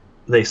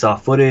they saw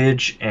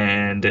footage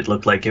and it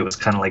looked like it was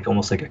kind of like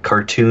almost like a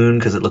cartoon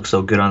because it looked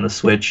so good on the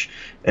Switch.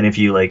 And if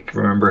you like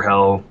remember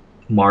how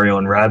Mario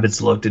and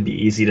Rabbids looked, it'd be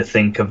easy to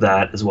think of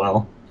that as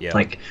well. Yeah.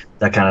 Like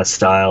that kind of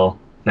style,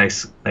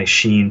 nice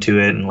sheen to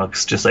it, and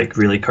looks just like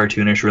really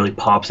cartoonish, really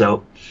pops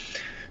out.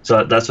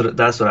 So that's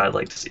what I'd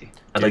like to see.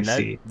 I'd like to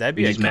see that'd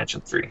be Luigi's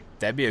Mansion 3.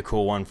 That'd be a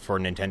cool one for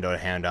Nintendo to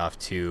hand off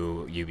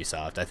to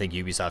Ubisoft. I think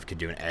Ubisoft could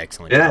do an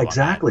excellent Yeah, job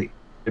exactly.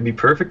 It'd be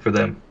perfect for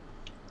them.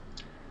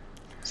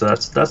 So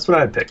that's what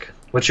I'd pick.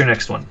 What's your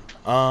next one?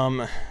 on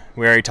that.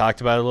 We already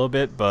talked about it a little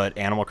bit, but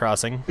Animal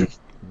Crossing,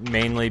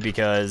 mainly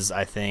because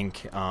I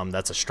think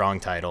that's a strong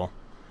title,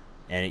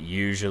 and it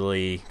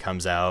usually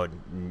comes out,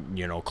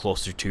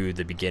 closer to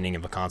the beginning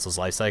of a console's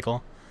life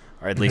cycle,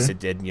 or at least it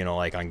did,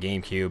 like on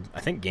GameCube. I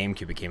think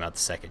GameCube it came out the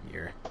second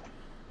year.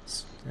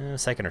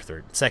 Second or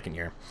third, second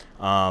year.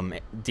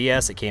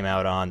 DS it came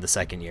out on the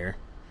second year.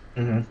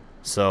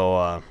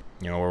 So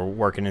we're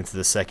working into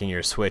the second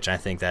year Switch. I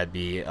think that'd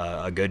be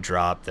a good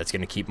drop. That's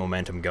going to keep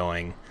momentum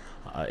going.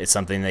 It's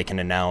something they can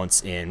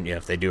announce in,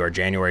 if they do our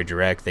January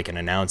Direct, they can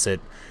announce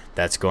it.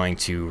 That's going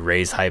to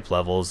raise hype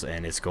levels,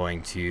 and it's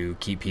going to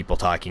keep people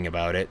talking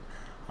about it,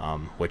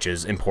 which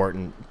is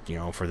important,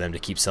 for them to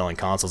keep selling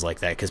consoles like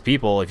that. Because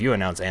people, if you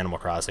announce Animal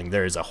Crossing,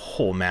 there is a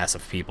whole mass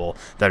of people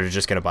that are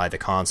just going to buy the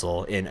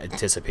console in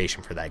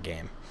anticipation for that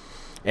game.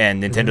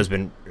 And Nintendo's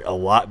been a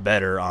lot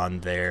better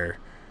on their,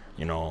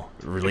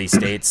 release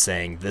dates,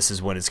 saying this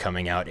is when it's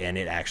coming out, and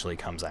it actually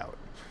comes out.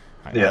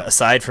 Yeah.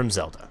 Aside from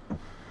Zelda.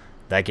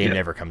 That game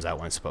never comes out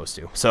when it's supposed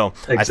to. So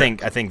exactly.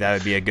 I think that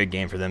would be a good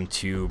game for them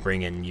to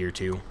bring in year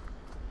 2.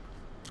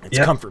 It's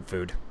comfort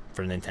food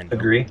for Nintendo.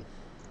 Agree.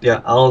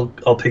 Yeah, I'll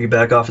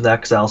piggyback off of that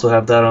because I also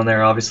have that on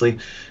there, obviously.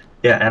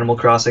 Yeah, Animal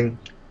Crossing.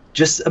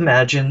 Just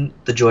imagine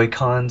the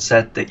Joy-Con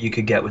set that you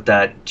could get with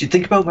that. Do you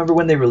think about, remember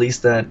when they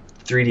released that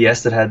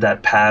 3DS that had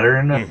that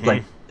pattern?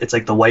 Like, it's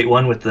like the white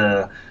one with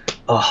the...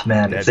 Oh,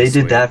 man, if they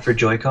did that for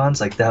Joy-Cons,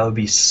 like, that would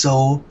be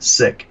so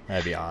sick.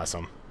 That'd be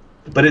awesome.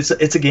 But it's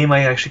a game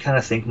I actually kind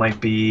of think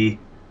might be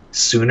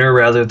sooner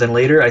rather than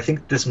later. I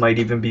think this might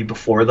even be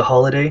before the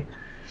holiday.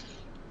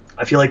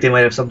 I feel like they might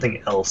have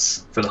something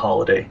else for the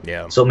holiday.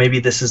 Yeah. So maybe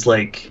this is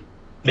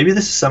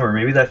summer.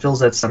 Maybe that fills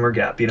that summer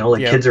gap.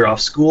 Kids are off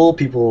school.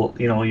 People,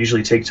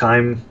 usually take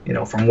time,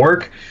 from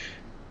work,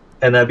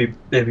 and it'd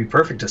be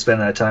perfect to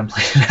spend that time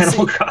playing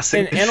Animal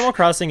Crossing. And Animal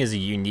Crossing is a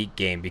unique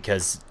game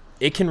because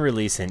it can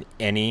release in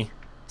any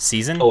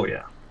season. Oh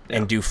yeah.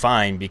 And do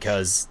fine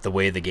because the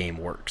way the game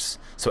works.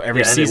 So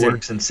every season it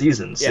works in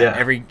seasons.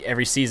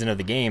 Every season of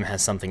the game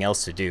has something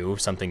else to do,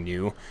 something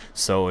new.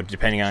 So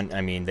depending on,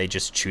 they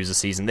just choose a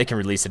season. They can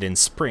release it in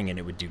spring and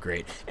it would do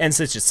great. And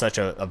since it's such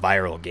a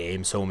viral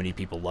game, so many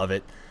people love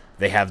it.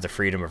 They have the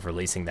freedom of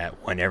releasing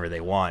that whenever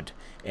they want.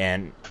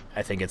 And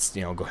I think it's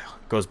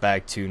goes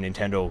back to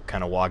Nintendo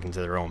kind of walking to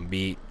their own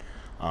beat.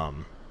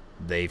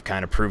 They've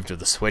kind of proved with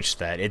the Switch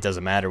that it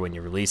doesn't matter when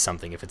you release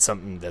something. If it's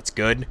something that's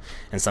good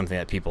and something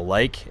that people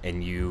like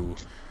and you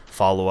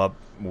follow up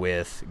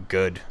with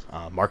good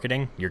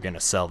marketing, you're going to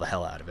sell the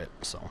hell out of it.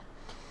 So,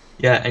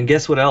 yeah, and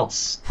guess what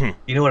else?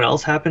 You know what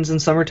else happens in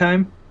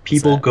summertime?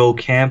 People go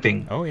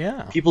camping. Oh,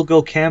 yeah. People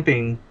go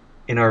camping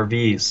in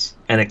RVs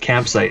and at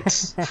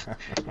campsites.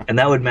 And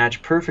that would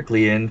match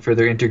perfectly in for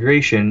their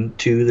integration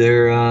to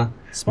their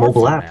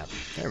mobile app.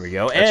 There we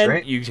go. That's and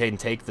right. You can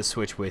take the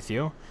Switch with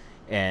you.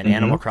 And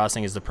Animal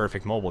Crossing is the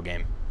perfect mobile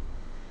game.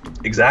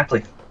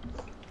 Exactly.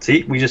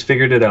 See, we just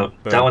figured it out.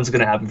 Boom. That one's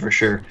going to happen for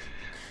sure.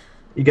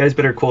 You guys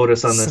better quote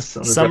us on this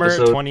Summer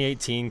episode.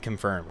 2018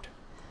 confirmed.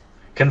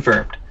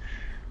 Confirmed.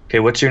 Okay,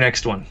 what's your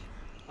next one?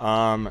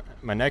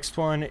 My next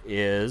one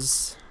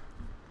is...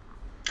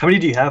 How many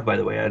do you have, by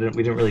the way?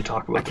 We didn't really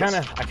talk about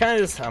this. I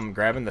kind of just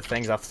grabbing the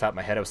things off the top of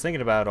my head. I was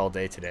thinking about it all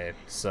day today.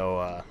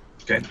 So,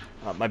 okay.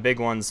 My big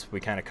ones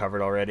we kind of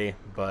covered already,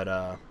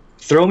 but...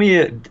 Throw me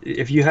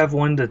if you have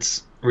one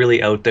that's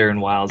really out there and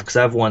wild, because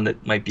I have one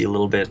that might be a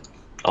little bit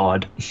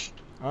odd.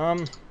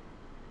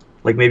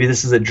 Like maybe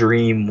this is a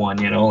dream one,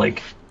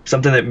 like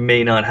something that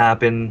may not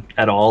happen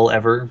at all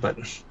ever, but...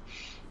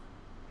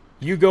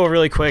 You go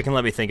really quick and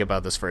let me think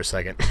about this for a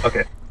second.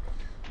 Okay.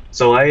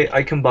 So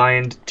I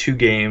combined 2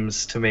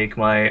 games to make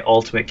my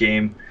ultimate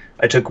game.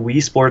 I took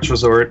Wii Sports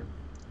Resort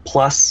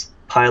plus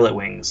Pilot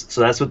Wings.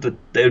 So that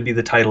would be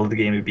the title of the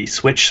game. It would be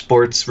Switch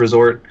Sports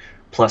Resort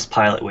plus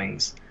Pilot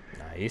Wings.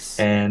 Nice.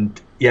 And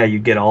yeah, you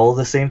get all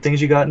the same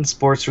things you got in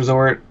Sports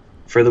Resort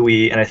for the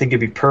Wii, and I think it'd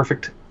be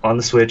perfect on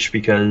the Switch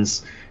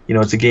because,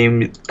 it's a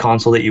game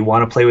console that you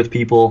want to play with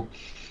people,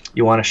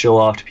 you want to show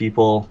off to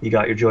people, you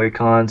got your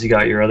Joy-Cons, you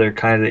got your other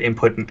kind of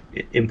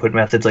input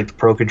methods like the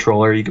Pro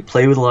Controller, you could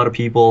play with a lot of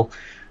people,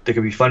 there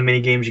could be fun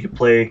mini games you could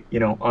play,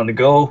 on the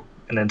go,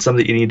 and then some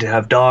that you need to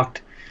have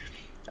docked.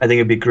 I think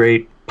it'd be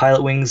great.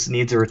 Pilot Wings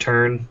needs a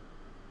return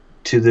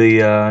to the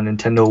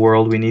Nintendo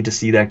world. We need to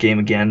see that game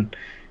again.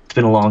 It's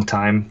been a long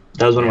time.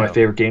 That was one of my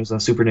favorite games on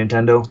Super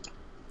Nintendo.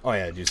 Oh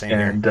yeah, dude, same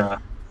here. And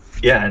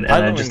and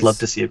I'd just love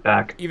to see it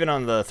back. Even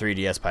on the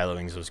 3DS, Pilot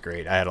Wings was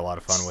great. I had a lot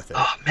of fun with it.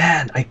 Oh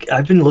man,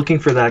 I've been looking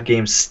for that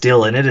game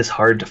still, and it is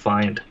hard to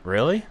find.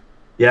 Really?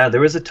 Yeah,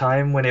 there was a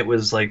time when it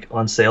was like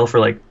on sale for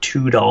like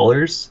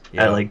 $2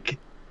 at like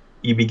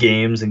EB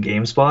Games and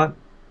GameStop.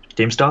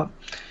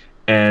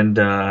 And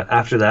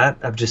after that,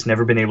 I've just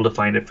never been able to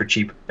find it for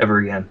cheap ever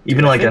again.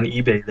 Even on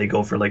eBay, they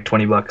go for like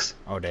 $20.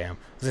 Oh damn! I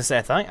was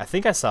gonna say, I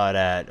think I saw it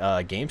at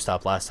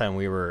GameStop last time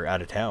we were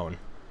out of town.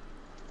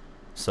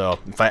 So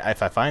if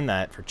I find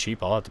that for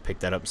cheap, I'll have to pick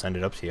that up and send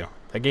it up to you.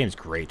 That game's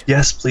great.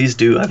 Yes, please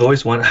do. I've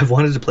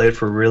wanted to play it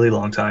for a really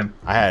long time.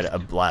 I had a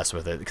blast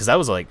with it because that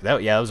was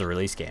that was a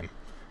release game,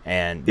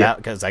 and that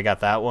because I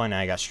got that one,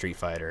 and I got Street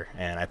Fighter,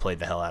 and I played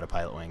the hell out of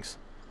Pilot Wings.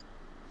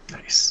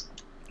 Nice.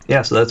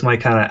 Yeah, so that's my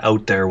kind of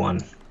out there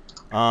one.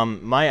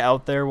 My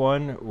out there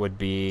one would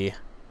be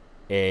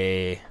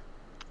a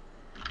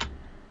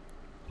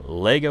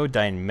Lego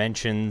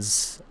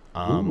Dimensions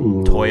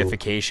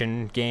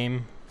toyification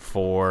game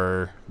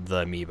for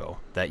the amiibo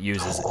that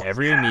uses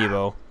every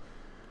amiibo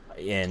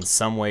in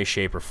some way,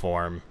 shape, or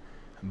form.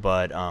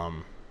 But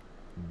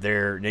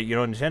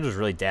Nintendo's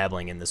really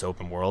dabbling in this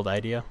open world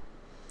idea.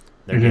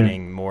 They're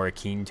getting more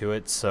keen to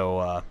it.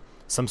 So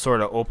some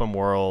sort of open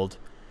world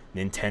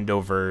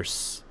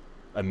Nintendo-verse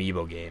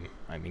amiibo game.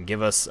 I mean,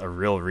 give us a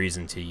real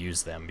reason to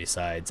use them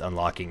besides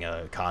unlocking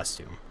a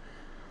costume.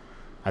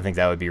 I think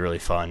that would be really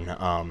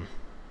fun.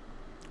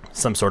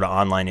 Some sort of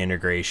online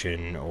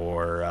integration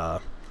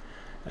or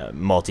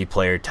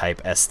multiplayer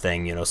type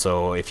thing,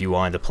 so if you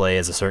wanted to play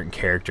as a certain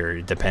character,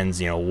 it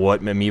depends,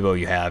 what amiibo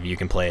you have, you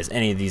can play as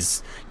any of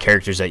these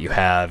characters that you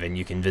have, and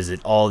you can visit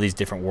all these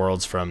different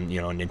worlds from,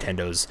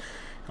 Nintendo's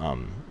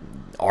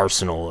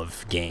arsenal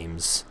of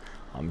games.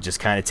 Just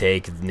kind of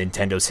take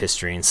Nintendo's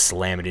history and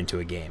slam it into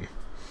a game.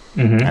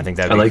 I think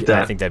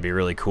that'd be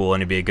really cool,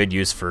 and it'd be a good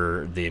use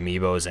for the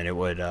amiibos, and it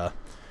would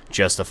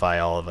justify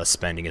all of us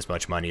spending as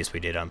much money as we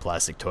did on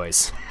plastic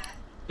toys.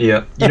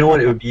 Yeah, you know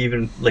what? It would be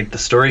even the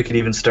story could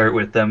even start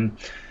with them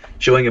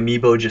showing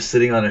amiibo just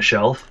sitting on a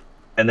shelf,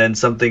 and then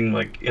something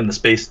like in the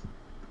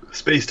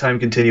space-time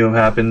continuum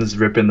happens,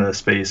 rip in the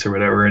space or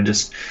whatever, and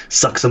just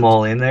sucks them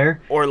all in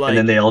there. And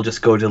then they all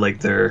just go to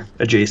their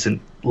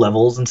adjacent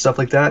levels and stuff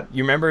like that.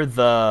 You remember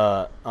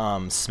the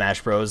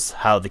Smash Bros.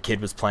 How the kid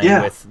was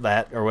playing with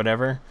that or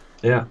whatever?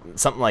 Yeah,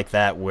 something like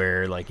that,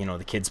 where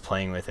the kid's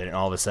playing with it, and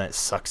all of a sudden it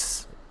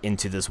sucks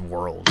into this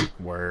world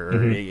where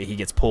he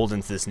gets pulled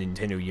into this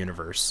Nintendo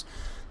universe.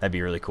 That'd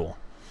be really cool.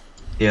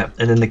 Yeah,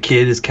 and then the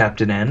kid is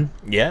Captain N.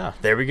 Yeah,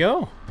 there we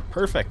go.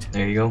 Perfect.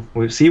 There you go.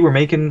 We're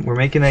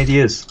making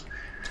ideas.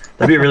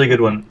 That'd be a really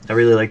good one. I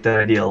really like that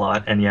idea a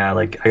lot. And yeah,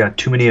 I got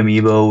too many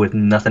amiibo with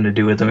nothing to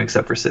do with them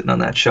except for sitting on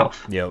that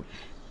shelf. Yep.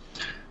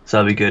 So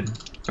that'd be good.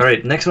 All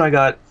right, next one I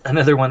got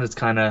another one that's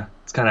kind of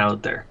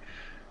out there.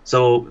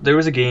 So there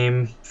was a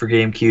game for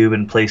GameCube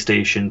and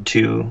PlayStation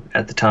 2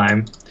 at the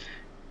time.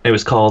 It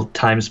was called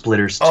Time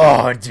Splitters 2.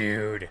 Oh,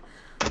 dude.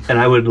 And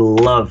I would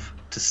love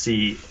to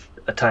see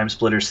a Time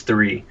Splitters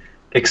 3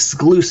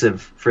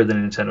 exclusive for the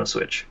Nintendo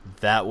Switch.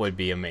 That would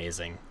be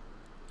amazing.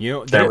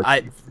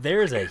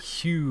 There's a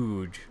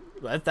huge...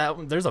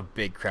 there's a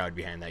big crowd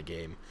behind that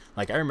game.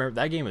 I remember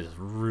that game was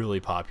really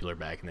popular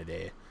back in the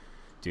day.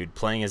 Dude,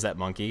 playing as that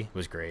monkey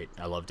was great.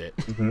 I loved it.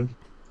 Time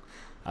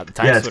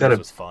Splitters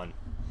was fun.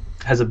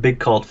 Has a big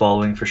cult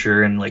following for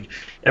sure, and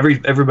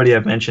everybody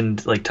I've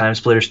mentioned Time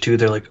Splitters 2,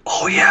 they're like,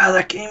 oh yeah,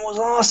 that game was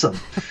awesome.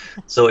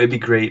 So it'd be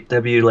great.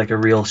 That'd be a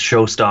real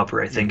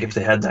showstopper, I think, if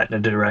they had that in a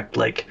direct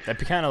that'd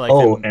be kind of like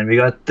and we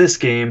got this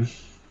game.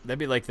 That'd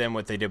be like them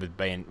what they did with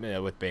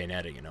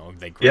Bayonetta.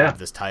 They grabbed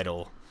this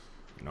title,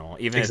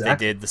 even if they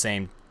did the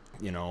same,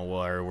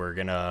 where we're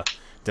gonna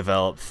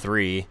develop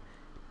 3,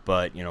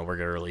 but we're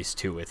gonna release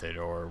 2 with it,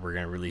 or we're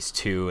gonna release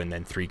 2 and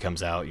then 3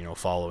 comes out,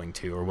 following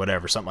 2 or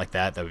whatever, something like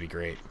that. That would be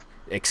great.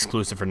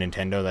 Exclusive for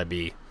Nintendo, that'd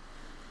be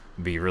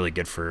really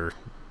good for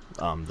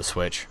the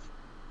Switch.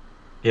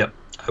 Yep,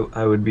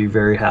 I would be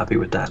very happy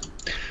with that.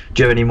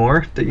 Do you have any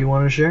more that you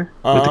want to share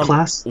with the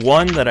class?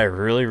 One that I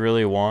really,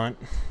 really want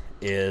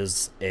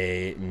is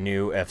a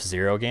new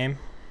F-Zero game.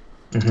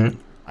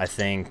 I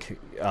think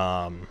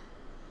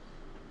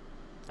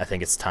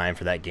it's time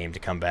for that game to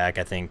come back.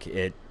 I think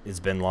it has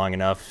been long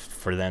enough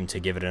for them to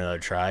give it another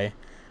try.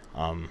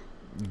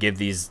 Give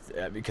these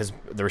because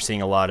they're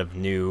seeing a lot of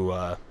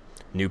new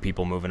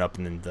people moving up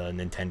in the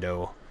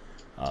Nintendo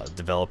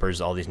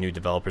developers, all these new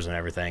developers and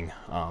everything.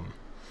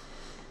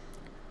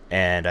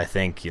 And I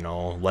think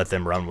let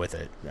them run with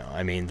it.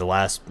 I mean, the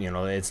last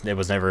it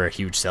was never a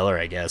huge seller,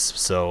 I guess.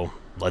 So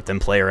let them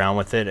play around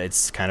with it.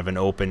 It's kind of an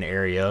open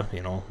area,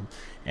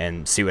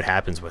 and see what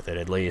happens with it.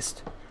 At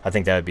least I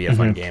think that would be a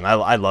fun game.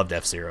 I loved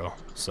F-Zero,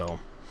 so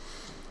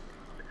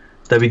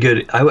that'd be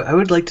good. I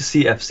would like to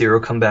see F-Zero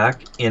come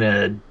back in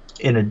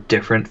a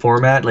different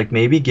format.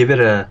 Maybe give it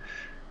a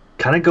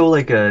kind of go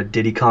a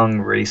Diddy Kong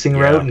racing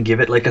route and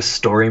give it a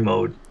story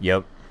mode.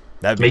 Yep,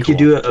 that'd be make cool. You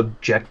do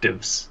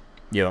objectives.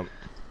 Yep.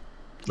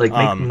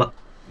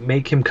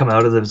 Make him come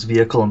out of this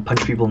vehicle and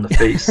punch people in the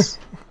face.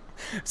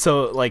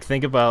 So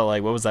think about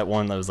what was that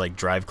one that was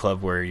Drive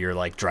Club where you're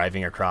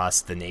driving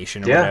across the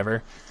nation or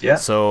whatever. Yeah.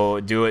 So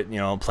do it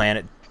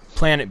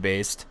planet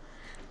based,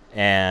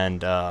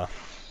 and have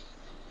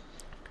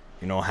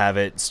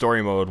it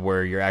story mode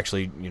where you're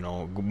actually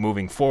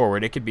moving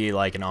forward. It could be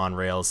an on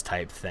rails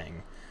type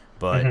thing,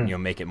 but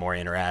make it more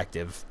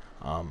interactive.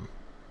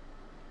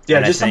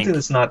 Something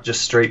that's not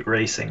just straight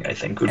racing. I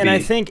think would be. And I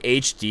think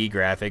HD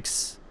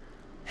graphics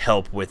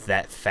help with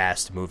that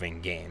fast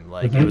moving game.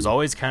 Like it Hmm. was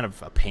always kind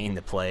of a pain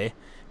to play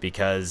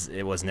because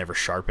it was never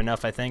sharp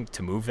enough, I think,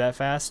 to move that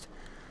fast.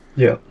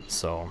 Yeah.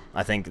 So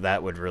I think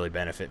that would really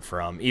benefit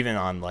from, even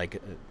on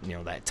like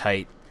that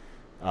tight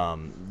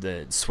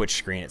the Switch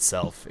screen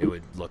itself, it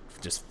would look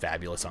just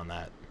fabulous on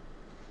that.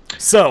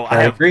 So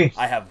I agree.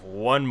 I have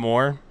one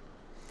more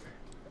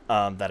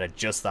that I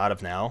just thought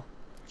of now,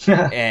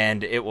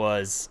 and it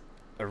was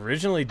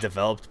originally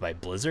developed by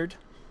Blizzard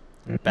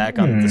back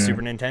on the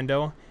Super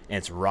Nintendo, and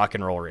it's Rock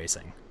and Roll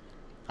Racing.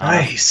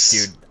 Nice.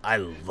 Dude, I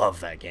love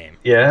that game.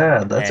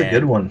 Yeah, that's a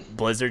good one.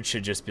 Blizzard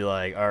should just be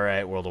like, all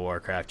right, World of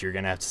Warcraft, you're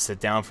going to have to sit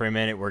down for a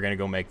minute. We're going to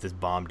go make this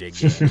bomb dig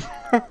game.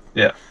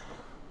 Yeah.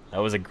 That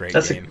was a great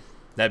game.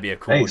 That'd be a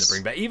cool one to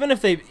bring back. Even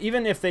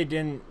if they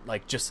didn't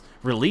like just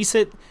release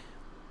it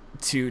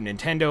to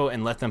Nintendo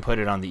and let them put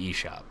it on the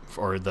eShop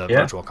or the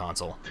Virtual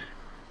Console.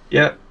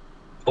 Yeah.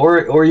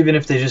 Or even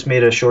if they just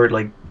made a short did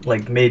a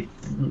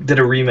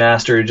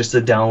remaster, just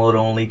a download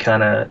only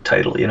kind of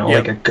title,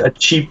 like a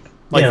cheap,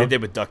 like they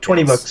did with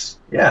DuckTales. $20.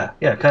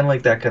 Yeah, kind of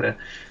like that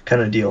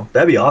kind of deal.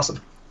 That'd be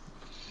awesome.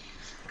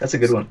 That's a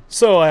good one.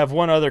 So I have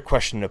one other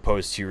question to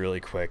pose to you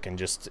really quick, and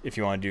just if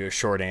you want to do a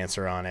short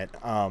answer on it.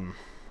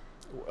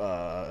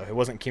 It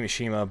wasn't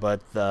Kimishima,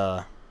 but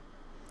the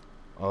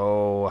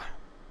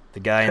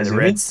guy in the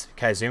red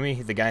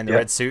Kaizumi, the guy in the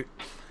red suit.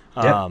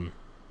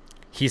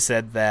 He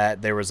said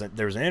that there was an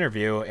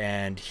interview,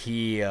 and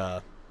he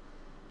I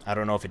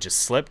don't know if it just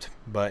slipped,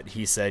 but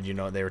he said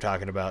they were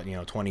talking about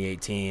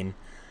 2018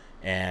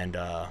 and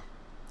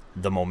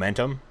the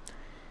momentum,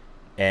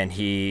 and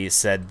he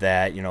said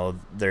that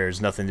there's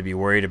nothing to be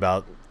worried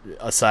about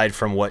aside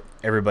from what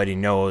everybody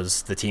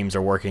knows. The teams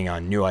are working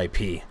on new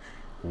IP.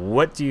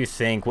 What do you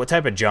think? What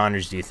type of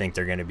genres do you think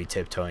they're going to be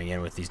tiptoeing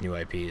in with these new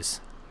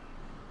IPs?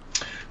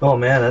 Oh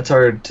man, that's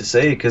hard to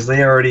say because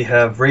they already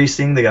have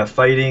racing, they got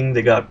fighting,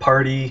 they got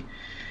party,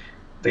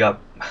 they got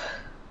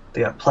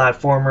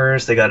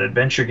platformers, they got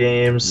adventure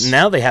games.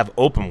 Now they have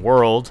open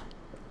world.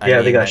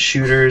 They got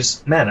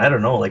shooters. Man, I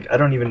don't know. Like I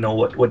don't even know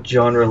what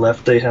genre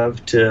left they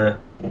have to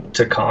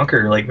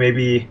conquer. Like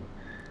maybe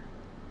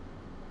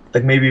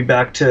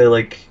back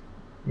to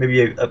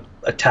maybe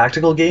a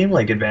tactical game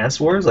like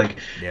Advanced Wars,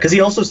 because he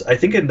also, I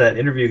think in that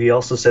interview he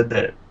also said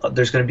that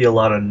there's going to be a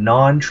lot of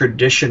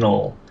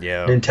non-traditional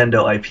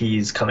Nintendo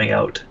IPs coming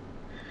out.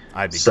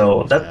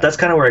 So that's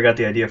kind of where I got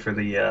the idea for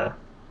the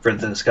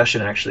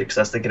discussion actually, because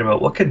I was thinking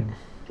about what could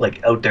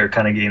out there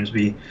kind of games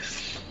be.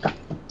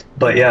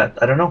 But yeah,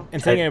 I don't know.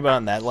 And thinking about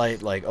in that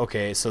light,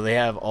 okay, so they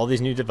have all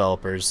these new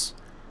developers.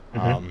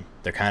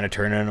 They're kind of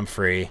turning them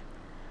free.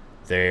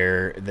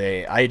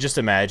 I just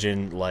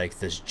imagine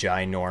this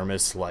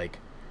ginormous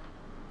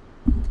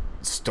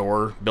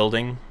store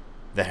building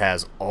that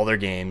has all their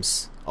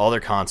games, all their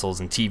consoles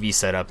and TV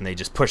set up, and they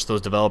just push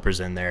those developers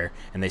in there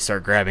and they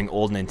start grabbing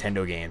old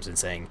Nintendo games and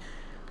saying,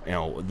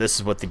 this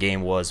is what the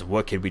game was,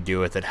 what could we do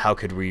with it, how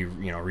could we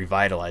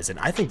revitalize it.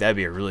 And I think that'd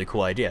be a really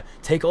cool idea.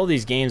 Take all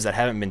these games that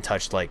haven't been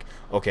touched,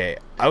 okay,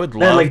 I would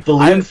love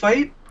Balloon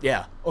Fight.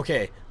 Yeah,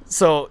 okay,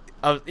 so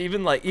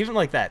even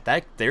like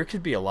that there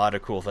could be a lot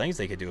of cool things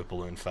they could do with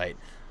Balloon Fight.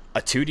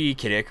 A 2D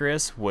Kid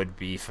Icarus would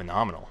be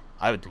phenomenal.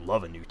 I would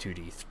love a new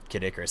 2D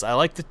Kid Icarus. I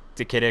like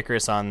the Kid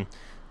Icarus on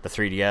the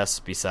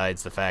 3DS,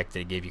 besides the fact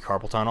that it gave you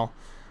carpal tunnel.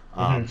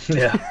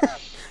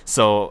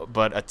 So,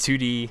 but a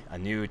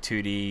new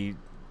 2D,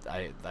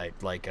 I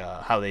like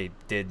how they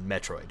did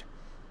Metroid,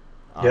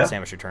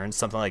 Samus Returns,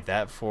 something like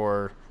that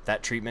for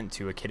that treatment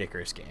to a Kid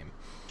Icarus game.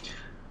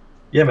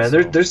 Yeah, man,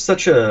 there's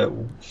such a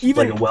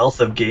wealth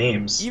of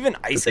games. Even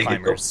Ice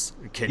Climbers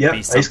could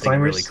be something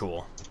really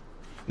cool.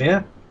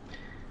 Yeah,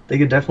 they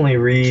could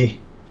definitely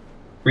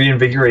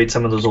reinvigorate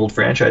some of those old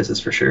franchises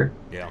for sure.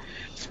 Yeah,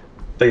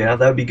 but yeah,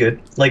 that would be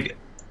good.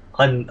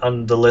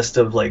 On the list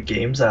of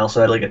games, I also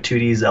had a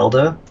 2D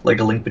Zelda, a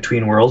Link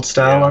Between Worlds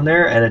style on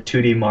there, and a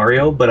 2D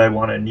Mario. But I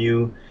want a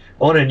new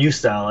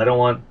style. I don't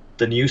want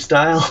the new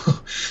style.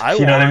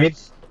 You know what I mean?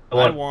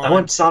 I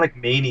want Sonic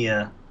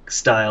Mania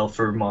style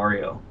for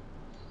Mario.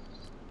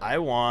 I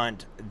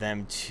want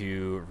them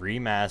to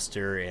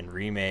remaster and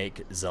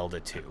remake Zelda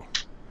 2.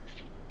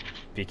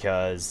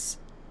 Because,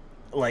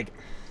 that'd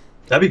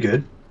be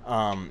good.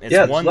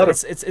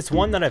 It's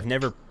one that I've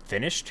never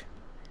finished,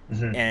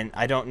 and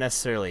I don't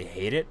necessarily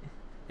hate it.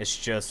 It's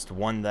just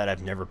one that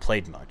I've never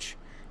played much,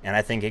 and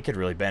I think it could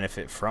really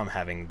benefit from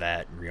having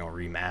that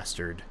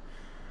remastered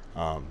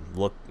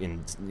look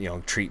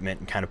and treatment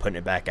and kind of putting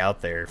it back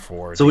out there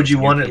for. So would you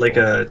want it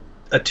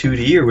a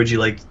 2D, or would you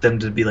like them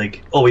to be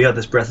oh, we got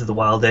this Breath of the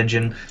Wild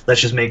engine,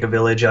 let's just make a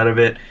village out of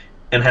it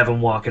and have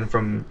them walking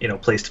from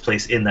place to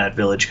place in that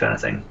village kind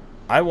of thing?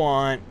 I'd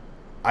want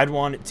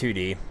it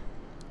 2D,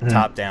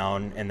 top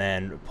down, and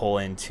then pull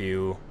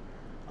into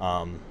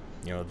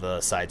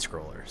the side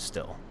scroller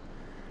still.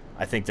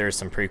 I think there's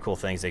some pretty cool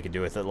things they could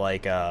do with it,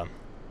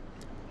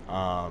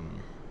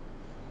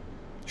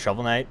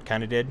 Shovel Knight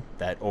kind of did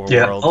that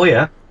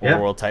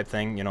overworld type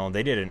thing.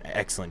 They did an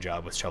excellent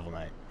job with Shovel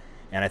Knight.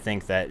 And I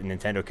think that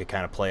Nintendo could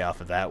kind of play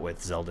off of that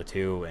with Zelda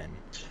 2 and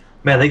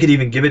Man, they could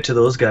even give it to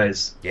those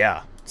guys.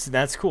 Yeah, so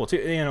that's cool too.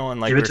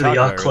 And like Give we it were to the talking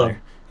yacht about club.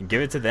 earlier,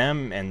 give it to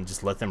them and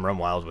just let them run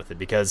wild with it,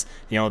 because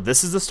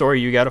this is the story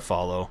you got to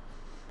follow,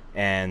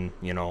 and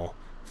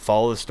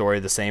follow the story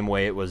the same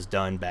way it was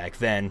done back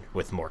then,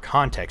 with more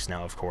context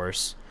now, of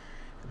course.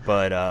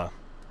 But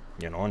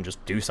and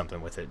just do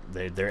something with it.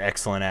 They're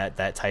excellent at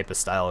that type of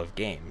style of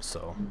game.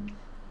 So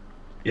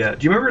Yeah.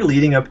 Do you remember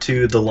leading up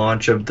to the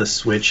launch of the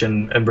Switch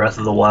and Breath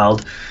of the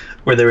Wild,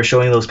 where they were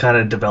showing those kind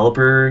of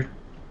developer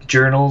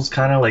journals,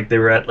 kind of like they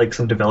were at like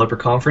some developer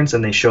conference,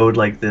 and they showed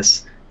like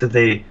this that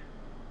they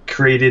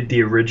created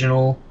the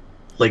original,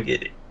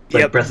 like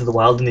Yep. Breath of the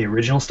Wild in the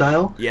original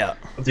style yeah,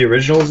 of the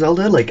original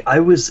Zelda. Like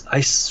I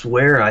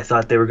swear I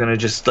thought they were gonna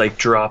just like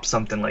drop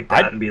something like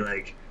that I'd and be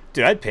like,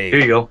 dude, I'd pay here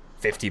you go.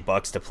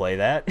 $50 to play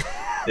that.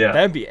 Yeah.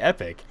 That'd be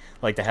epic.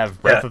 Like to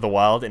have Breath Yeah. of the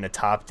Wild in a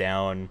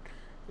top-down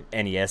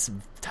NES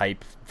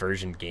type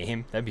version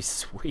game. That'd be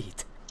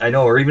sweet. I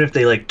know, or even if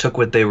they like took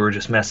what they were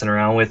just messing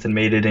around with and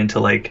made it into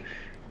like,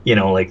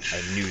 like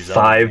A new Zelda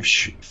five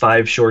game.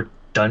 five short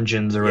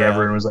dungeons or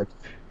whatever, Yeah. and was like,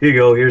 here you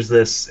go, here's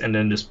this, and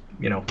then just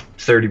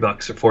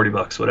 $30 or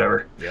 $40,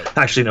 whatever. Yep.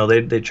 Actually, no,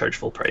 they charge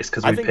full price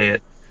because we pay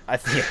it.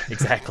 Yeah,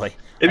 exactly.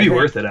 It'd be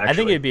worth it. I think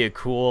Actually, it'd be a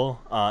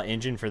cool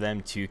engine for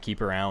them to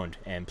keep around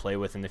and play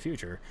with in the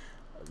future.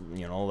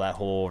 That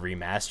whole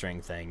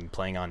remastering thing,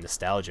 playing on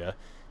nostalgia.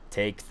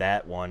 Take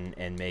that one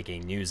and make a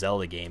new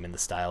Zelda game in the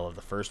style of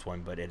the first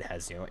one, but it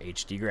has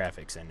HD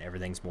graphics and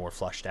everything's more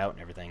flushed out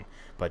and everything.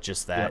 But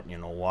just that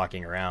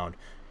walking around,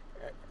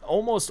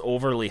 almost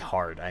overly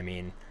hard. I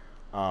mean,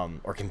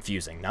 or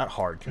confusing, not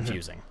hard,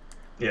 confusing.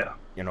 yeah.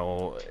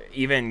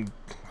 Even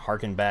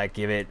harken back,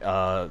 give it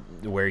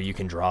where you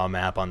can draw a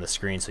map on the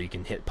screen, so you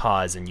can hit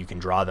pause and you can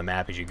draw the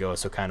map as you go.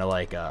 So kind of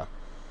like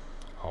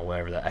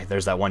whatever that.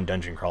 There's that one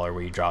dungeon crawler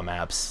where you draw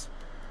maps.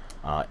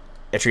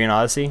 Etrian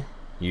Odyssey.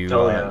 You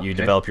Okay.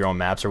 develop your own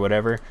maps or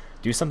whatever.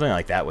 Do something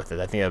like that with it.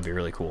 I think that'd be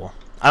really cool.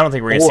 I don't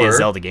think we're gonna see a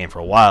Zelda game for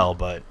a while,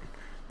 but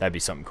that'd be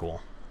something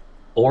cool.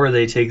 Or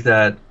they take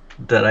that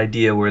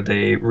idea where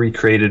they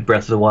recreated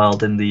Breath of the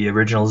Wild in the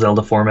original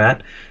Zelda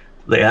format.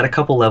 They add a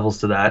couple levels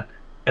to that,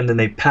 and then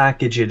they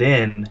package it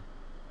in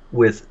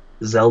with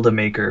Zelda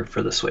Maker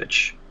for the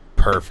Switch.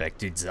 Perfect,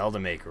 dude. Zelda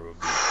Maker would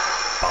be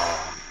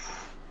bomb.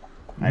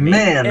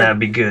 Man, that'd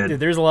be good. Dude,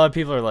 there's a lot of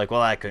people who are like,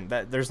 well,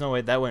 there's no way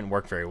that wouldn't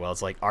work very well.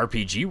 It's like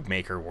RPG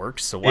Maker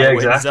works, so why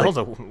wouldn't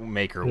Zelda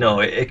Maker work?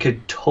 No, it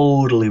could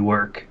totally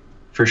work.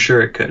 For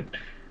sure it could.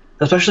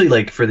 Especially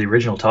like for the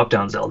original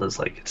top-down Zeldas,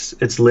 like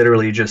it's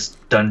literally just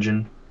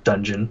dungeon.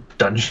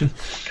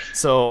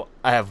 So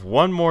I have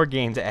one more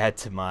game to add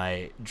to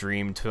my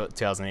Dream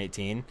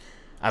 2018.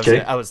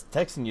 I was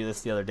texting you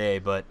this the other day,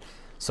 but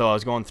so I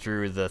was going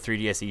through the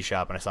 3DS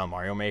eShop and I saw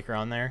Mario Maker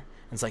on there.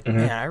 And it's like,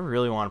 man, I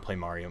really want to play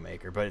Mario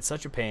Maker, but it's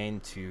such a pain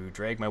to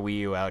drag my Wii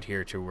U out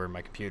here to where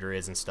my computer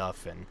is and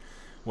stuff, and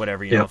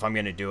whatever. If I'm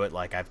going to do it,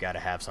 like I've got to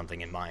have something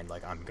in mind,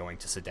 like I'm going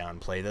to sit down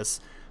and play this.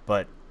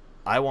 But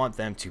I want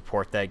them to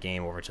port that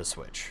game over to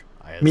Switch.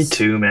 Me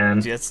too,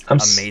 man. It's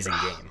an amazing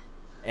game.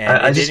 And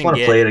I just want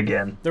to play it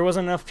again. There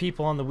wasn't enough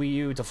people on the Wii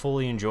U to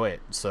fully enjoy it,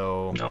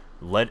 so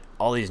let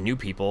all these new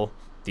people,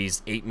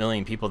 these 8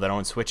 million people that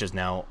own Switches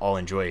now, all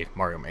enjoy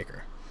Mario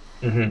Maker.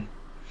 Mm-hmm.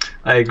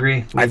 I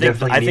agree. I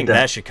think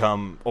that should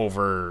come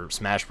over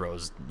Smash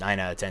Bros. 9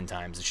 out of 10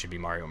 times. It should be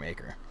Mario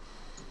Maker.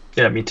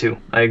 Yeah, me too.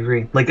 I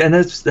agree. Like, and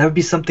that would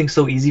be something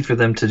so easy for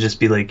them to just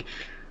be like,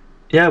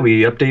 yeah,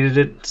 we updated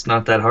it. It's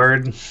not that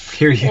hard.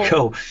 Here you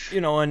go.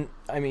 And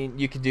I mean,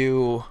 you could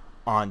do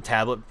on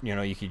tablet.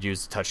 You could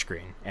use the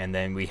touchscreen, and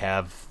then we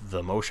have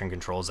the motion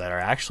controls that are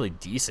actually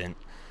decent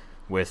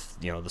with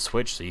the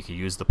Switch. So you could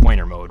use the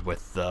pointer mode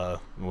with the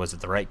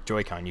right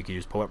Joy-Con. You could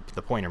use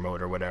the pointer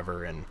mode or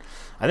whatever, and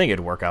I think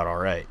it'd work out all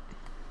right.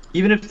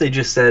 Even if they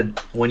just said,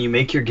 when you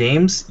make your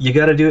games, you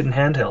got to do it in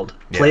handheld.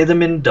 Play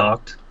them in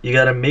docked. You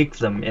got to make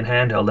them in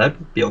handheld.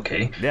 That'd be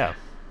okay. Yeah.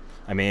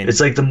 I mean, it's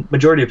like the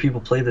majority of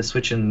people play the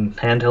Switch in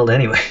handheld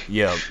anyway.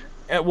 Yeah.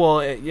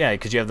 Well, yeah,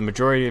 because you have the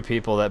majority of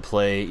people that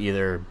play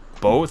either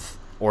both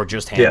or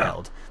just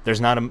handheld.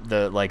 There's not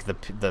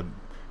the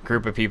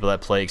group of people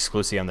that play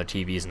exclusively on their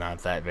TV is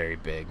not very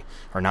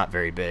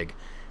big.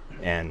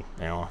 And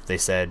they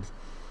said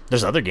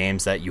there's other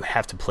games that you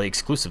have to play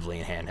exclusively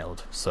in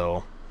handheld.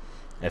 So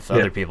if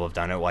other people have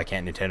done it, why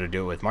can't Nintendo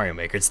do it with Mario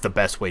Maker? It's the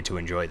best way to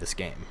enjoy this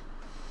game.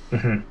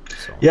 Mm-hmm.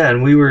 So. Yeah,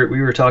 and we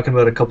were talking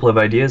about a couple of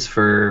ideas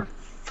for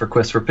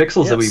Quest for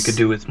Pixels that we could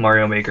do with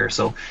Mario Maker.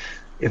 So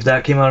if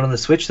that came out on the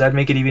Switch, that'd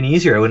make it even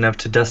easier. I wouldn't have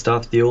to dust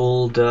off the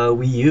old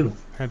Wii U.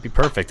 That'd be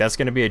perfect. That's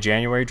going to be a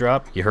January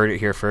drop. You heard it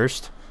here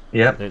first.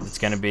 Yep. It's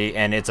going to be,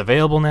 and it's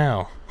available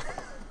now.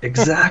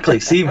 Exactly.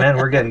 See, man,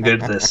 we're getting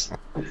good at this.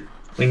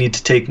 We need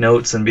to take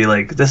notes and be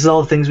like, this is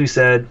all the things we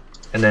said,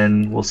 and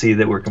then we'll see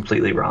that we're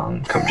completely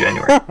wrong come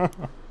January.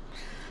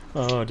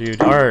 Oh,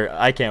 dude.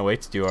 I can't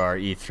wait to do our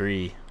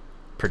E3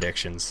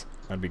 predictions.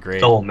 That'd be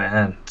great. Oh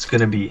man, it's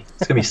gonna be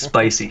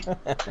spicy.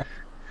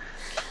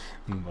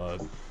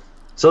 But,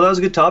 so that was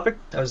a good topic.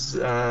 I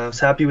was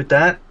happy with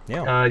that.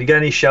 Yeah. You got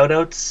any shout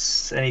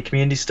outs? Any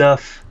community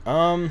stuff?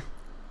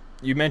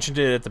 you mentioned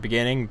it at the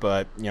beginning,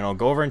 but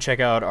go over and check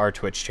out our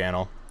Twitch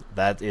channel.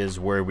 That is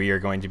where we are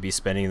going to be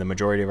spending the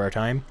majority of our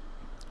time.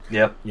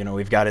 Yep.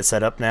 We've got it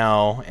set up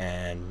now,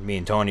 and me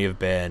and Tony have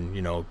been,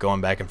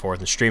 going back and forth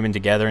and streaming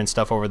together and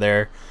stuff over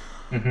there.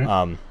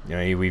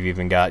 Mm-hmm. We've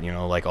even got,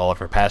 like all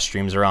of our past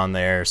streams are on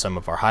there. Some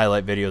of our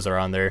highlight videos are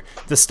on there.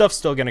 This stuff's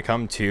still going to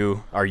come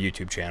to our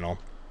YouTube channel.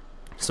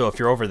 So if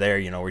you're over there,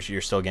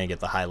 you're still going to get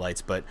the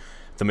highlights, but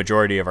the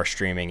majority of our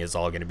streaming is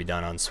all going to be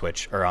done on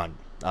Switch or on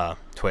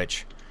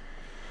Twitch.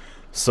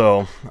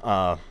 So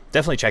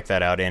definitely check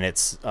that out. And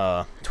it's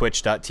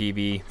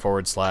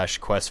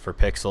twitch.tv/Quest for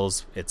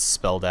Pixels. It's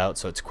spelled out,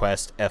 so it's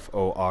Quest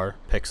FOR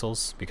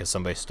Pixels, because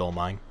somebody stole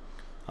mine.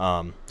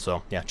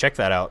 So yeah, check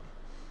that out.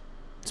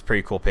 It's a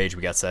pretty cool page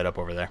we got set up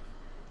over there.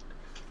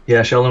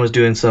 Yeah, Sheldon was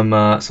doing some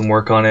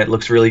work on it.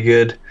 Looks really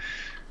good.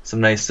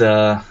 Some nice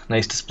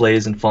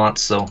displays and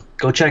fonts. So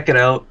go check it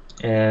out.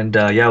 And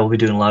yeah, we'll be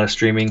doing a lot of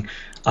streaming.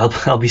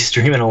 I'll be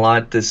streaming a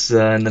lot this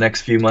in the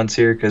next few months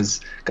here, because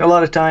got a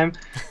lot of time.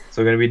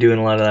 So we're gonna be doing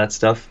a lot of that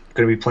stuff.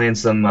 Gonna be playing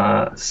some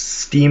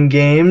Steam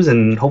games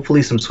and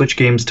hopefully some Switch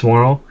games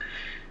tomorrow.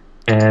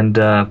 And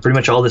pretty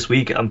much all this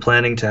week, I'm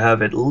planning to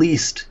have at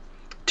least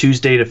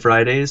Tuesday to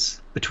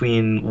Fridays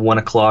between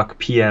 1:00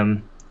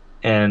 p.m.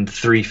 and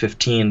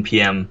 3:15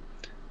 p.m.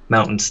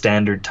 Mountain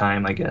Standard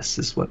Time, I guess,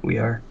 is what we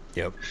are.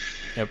 Yep.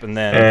 And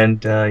then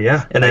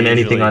anything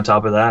usually, on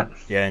top of that.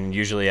 Yeah, and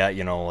usually at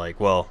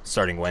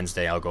starting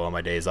Wednesday, I'll go on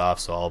my days off,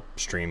 so I'll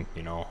stream,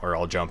 or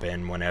I'll jump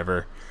in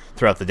whenever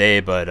throughout the day.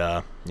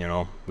 But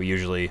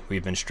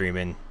we've been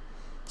streaming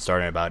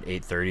starting about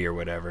 8:30 or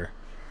whatever,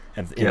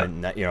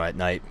 and at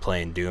night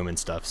playing Doom and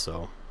stuff.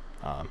 So.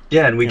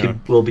 And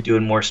we'll be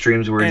doing more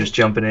streams where we're just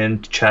jumping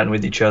in, chatting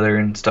with each other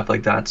and stuff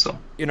like that. So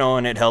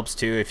and it helps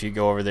too if you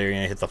go over there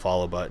and hit the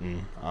follow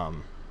button,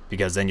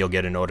 because then you'll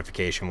get a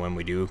notification when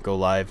we do go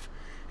live,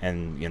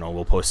 and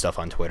we'll post stuff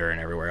on Twitter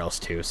and everywhere else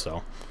too.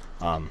 So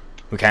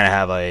we kind of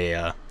have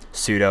a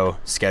pseudo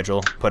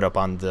schedule put up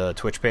on the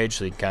Twitch page,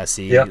 so you can kind of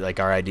see like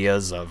our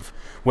ideas of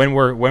when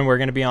we're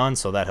going to be on.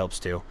 So that helps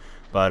too.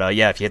 But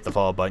if you hit the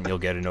follow button, you'll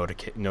get a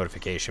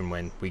notification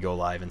when we go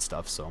live and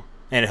stuff. So.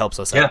 And it helps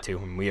us out too,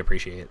 and we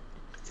appreciate it.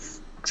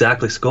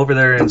 Exactly. So go over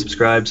there and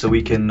subscribe so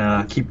we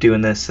can keep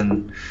doing this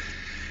and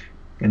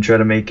try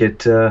to make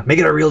it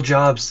our real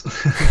jobs.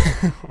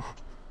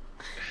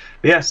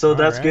 So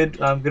that's right.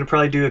 Good. I'm gonna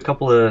probably do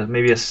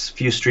maybe a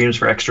few streams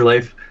for Extra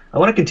Life. I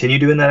want to continue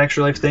doing that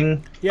Extra Life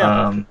thing.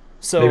 Yeah.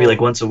 So maybe like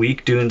once a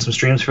week, doing some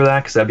streams for that,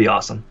 because that'd be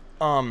awesome.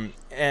 And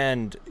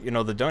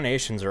the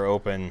donations are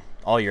open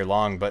all year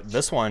long, but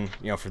this one,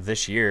 for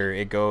this year,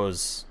 it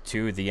goes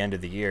to the end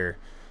of the year.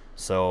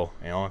 So,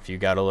 if you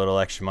got a little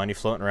extra money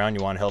floating around,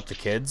 you want to help the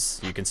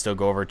kids, you can still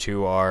go over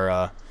to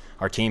our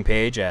team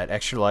page at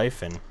Extra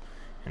Life and,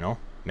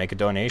 make a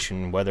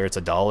donation, whether it's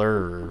 $1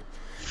 or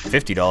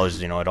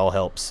 $50, it all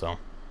helps. So.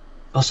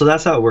 Oh, so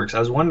that's how it works. I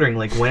was wondering,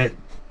 when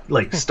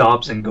it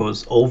stops and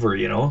goes over,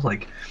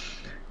 it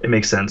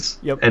makes sense.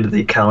 Yep. End of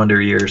the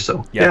calendar year.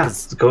 So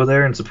let's go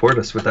there and support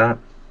us with that.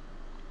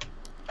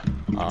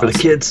 For the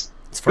kids.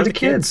 It's for the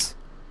kids.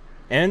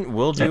 And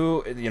we'll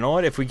do,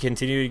 if we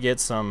continue to get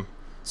some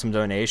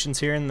donations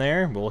here and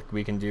there,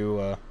 we can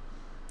do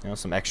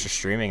some extra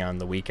streaming on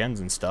the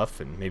weekends and stuff,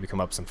 and maybe come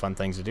up with some fun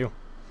things to do.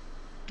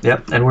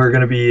 Yep, and we're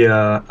going to be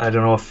I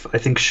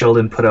think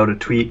Sheldon put out a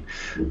tweet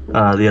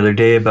the other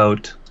day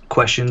about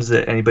questions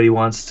that anybody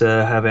wants to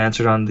have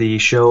answered on the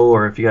show,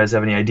 or if you guys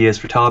have any ideas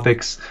for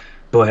topics,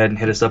 go ahead and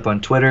hit us up on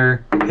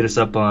Twitter, hit us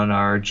up on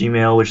our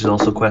Gmail, which is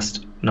also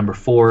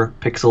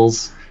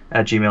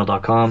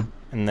quest4pixels@gmail.com.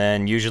 And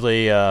then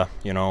usually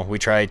we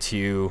try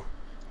to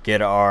get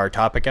our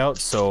topic out,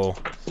 so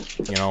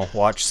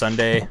watch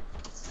Sunday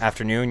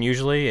afternoon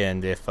usually,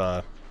 and if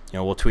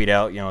we'll tweet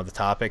out the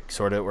topic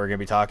sort of we're going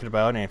to be talking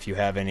about, and if you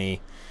have any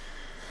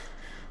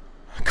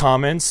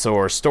comments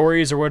or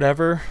stories or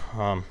whatever,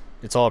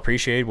 it's all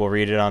appreciated. We'll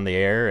read it on the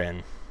air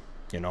and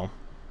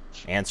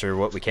answer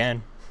what we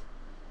can.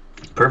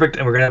 Perfect.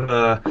 And we're going to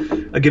have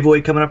a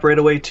giveaway coming up right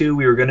away too.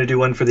 We were going to do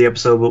one for the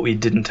episode, but we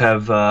didn't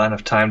have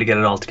enough time to get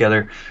it all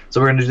together,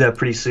 so we're going to do that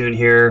pretty soon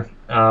here.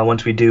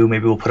 Once we do,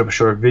 maybe we'll put up a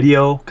short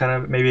video kind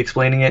of maybe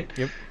explaining it.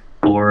 Yep.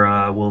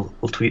 Or we'll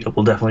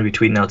definitely be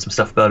tweeting out some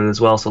stuff about it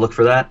as well, so look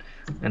for that,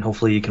 and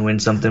hopefully you can win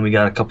something. We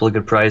got a couple of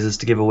good prizes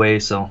to give away,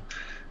 so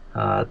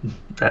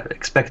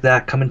expect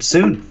that coming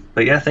soon.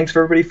 But yeah, thanks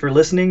for everybody for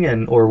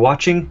listening or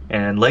watching,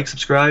 and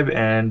subscribe,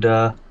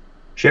 and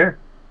share.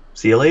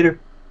 See you later.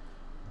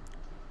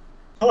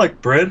 I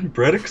like bread and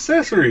bread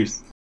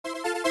accessories.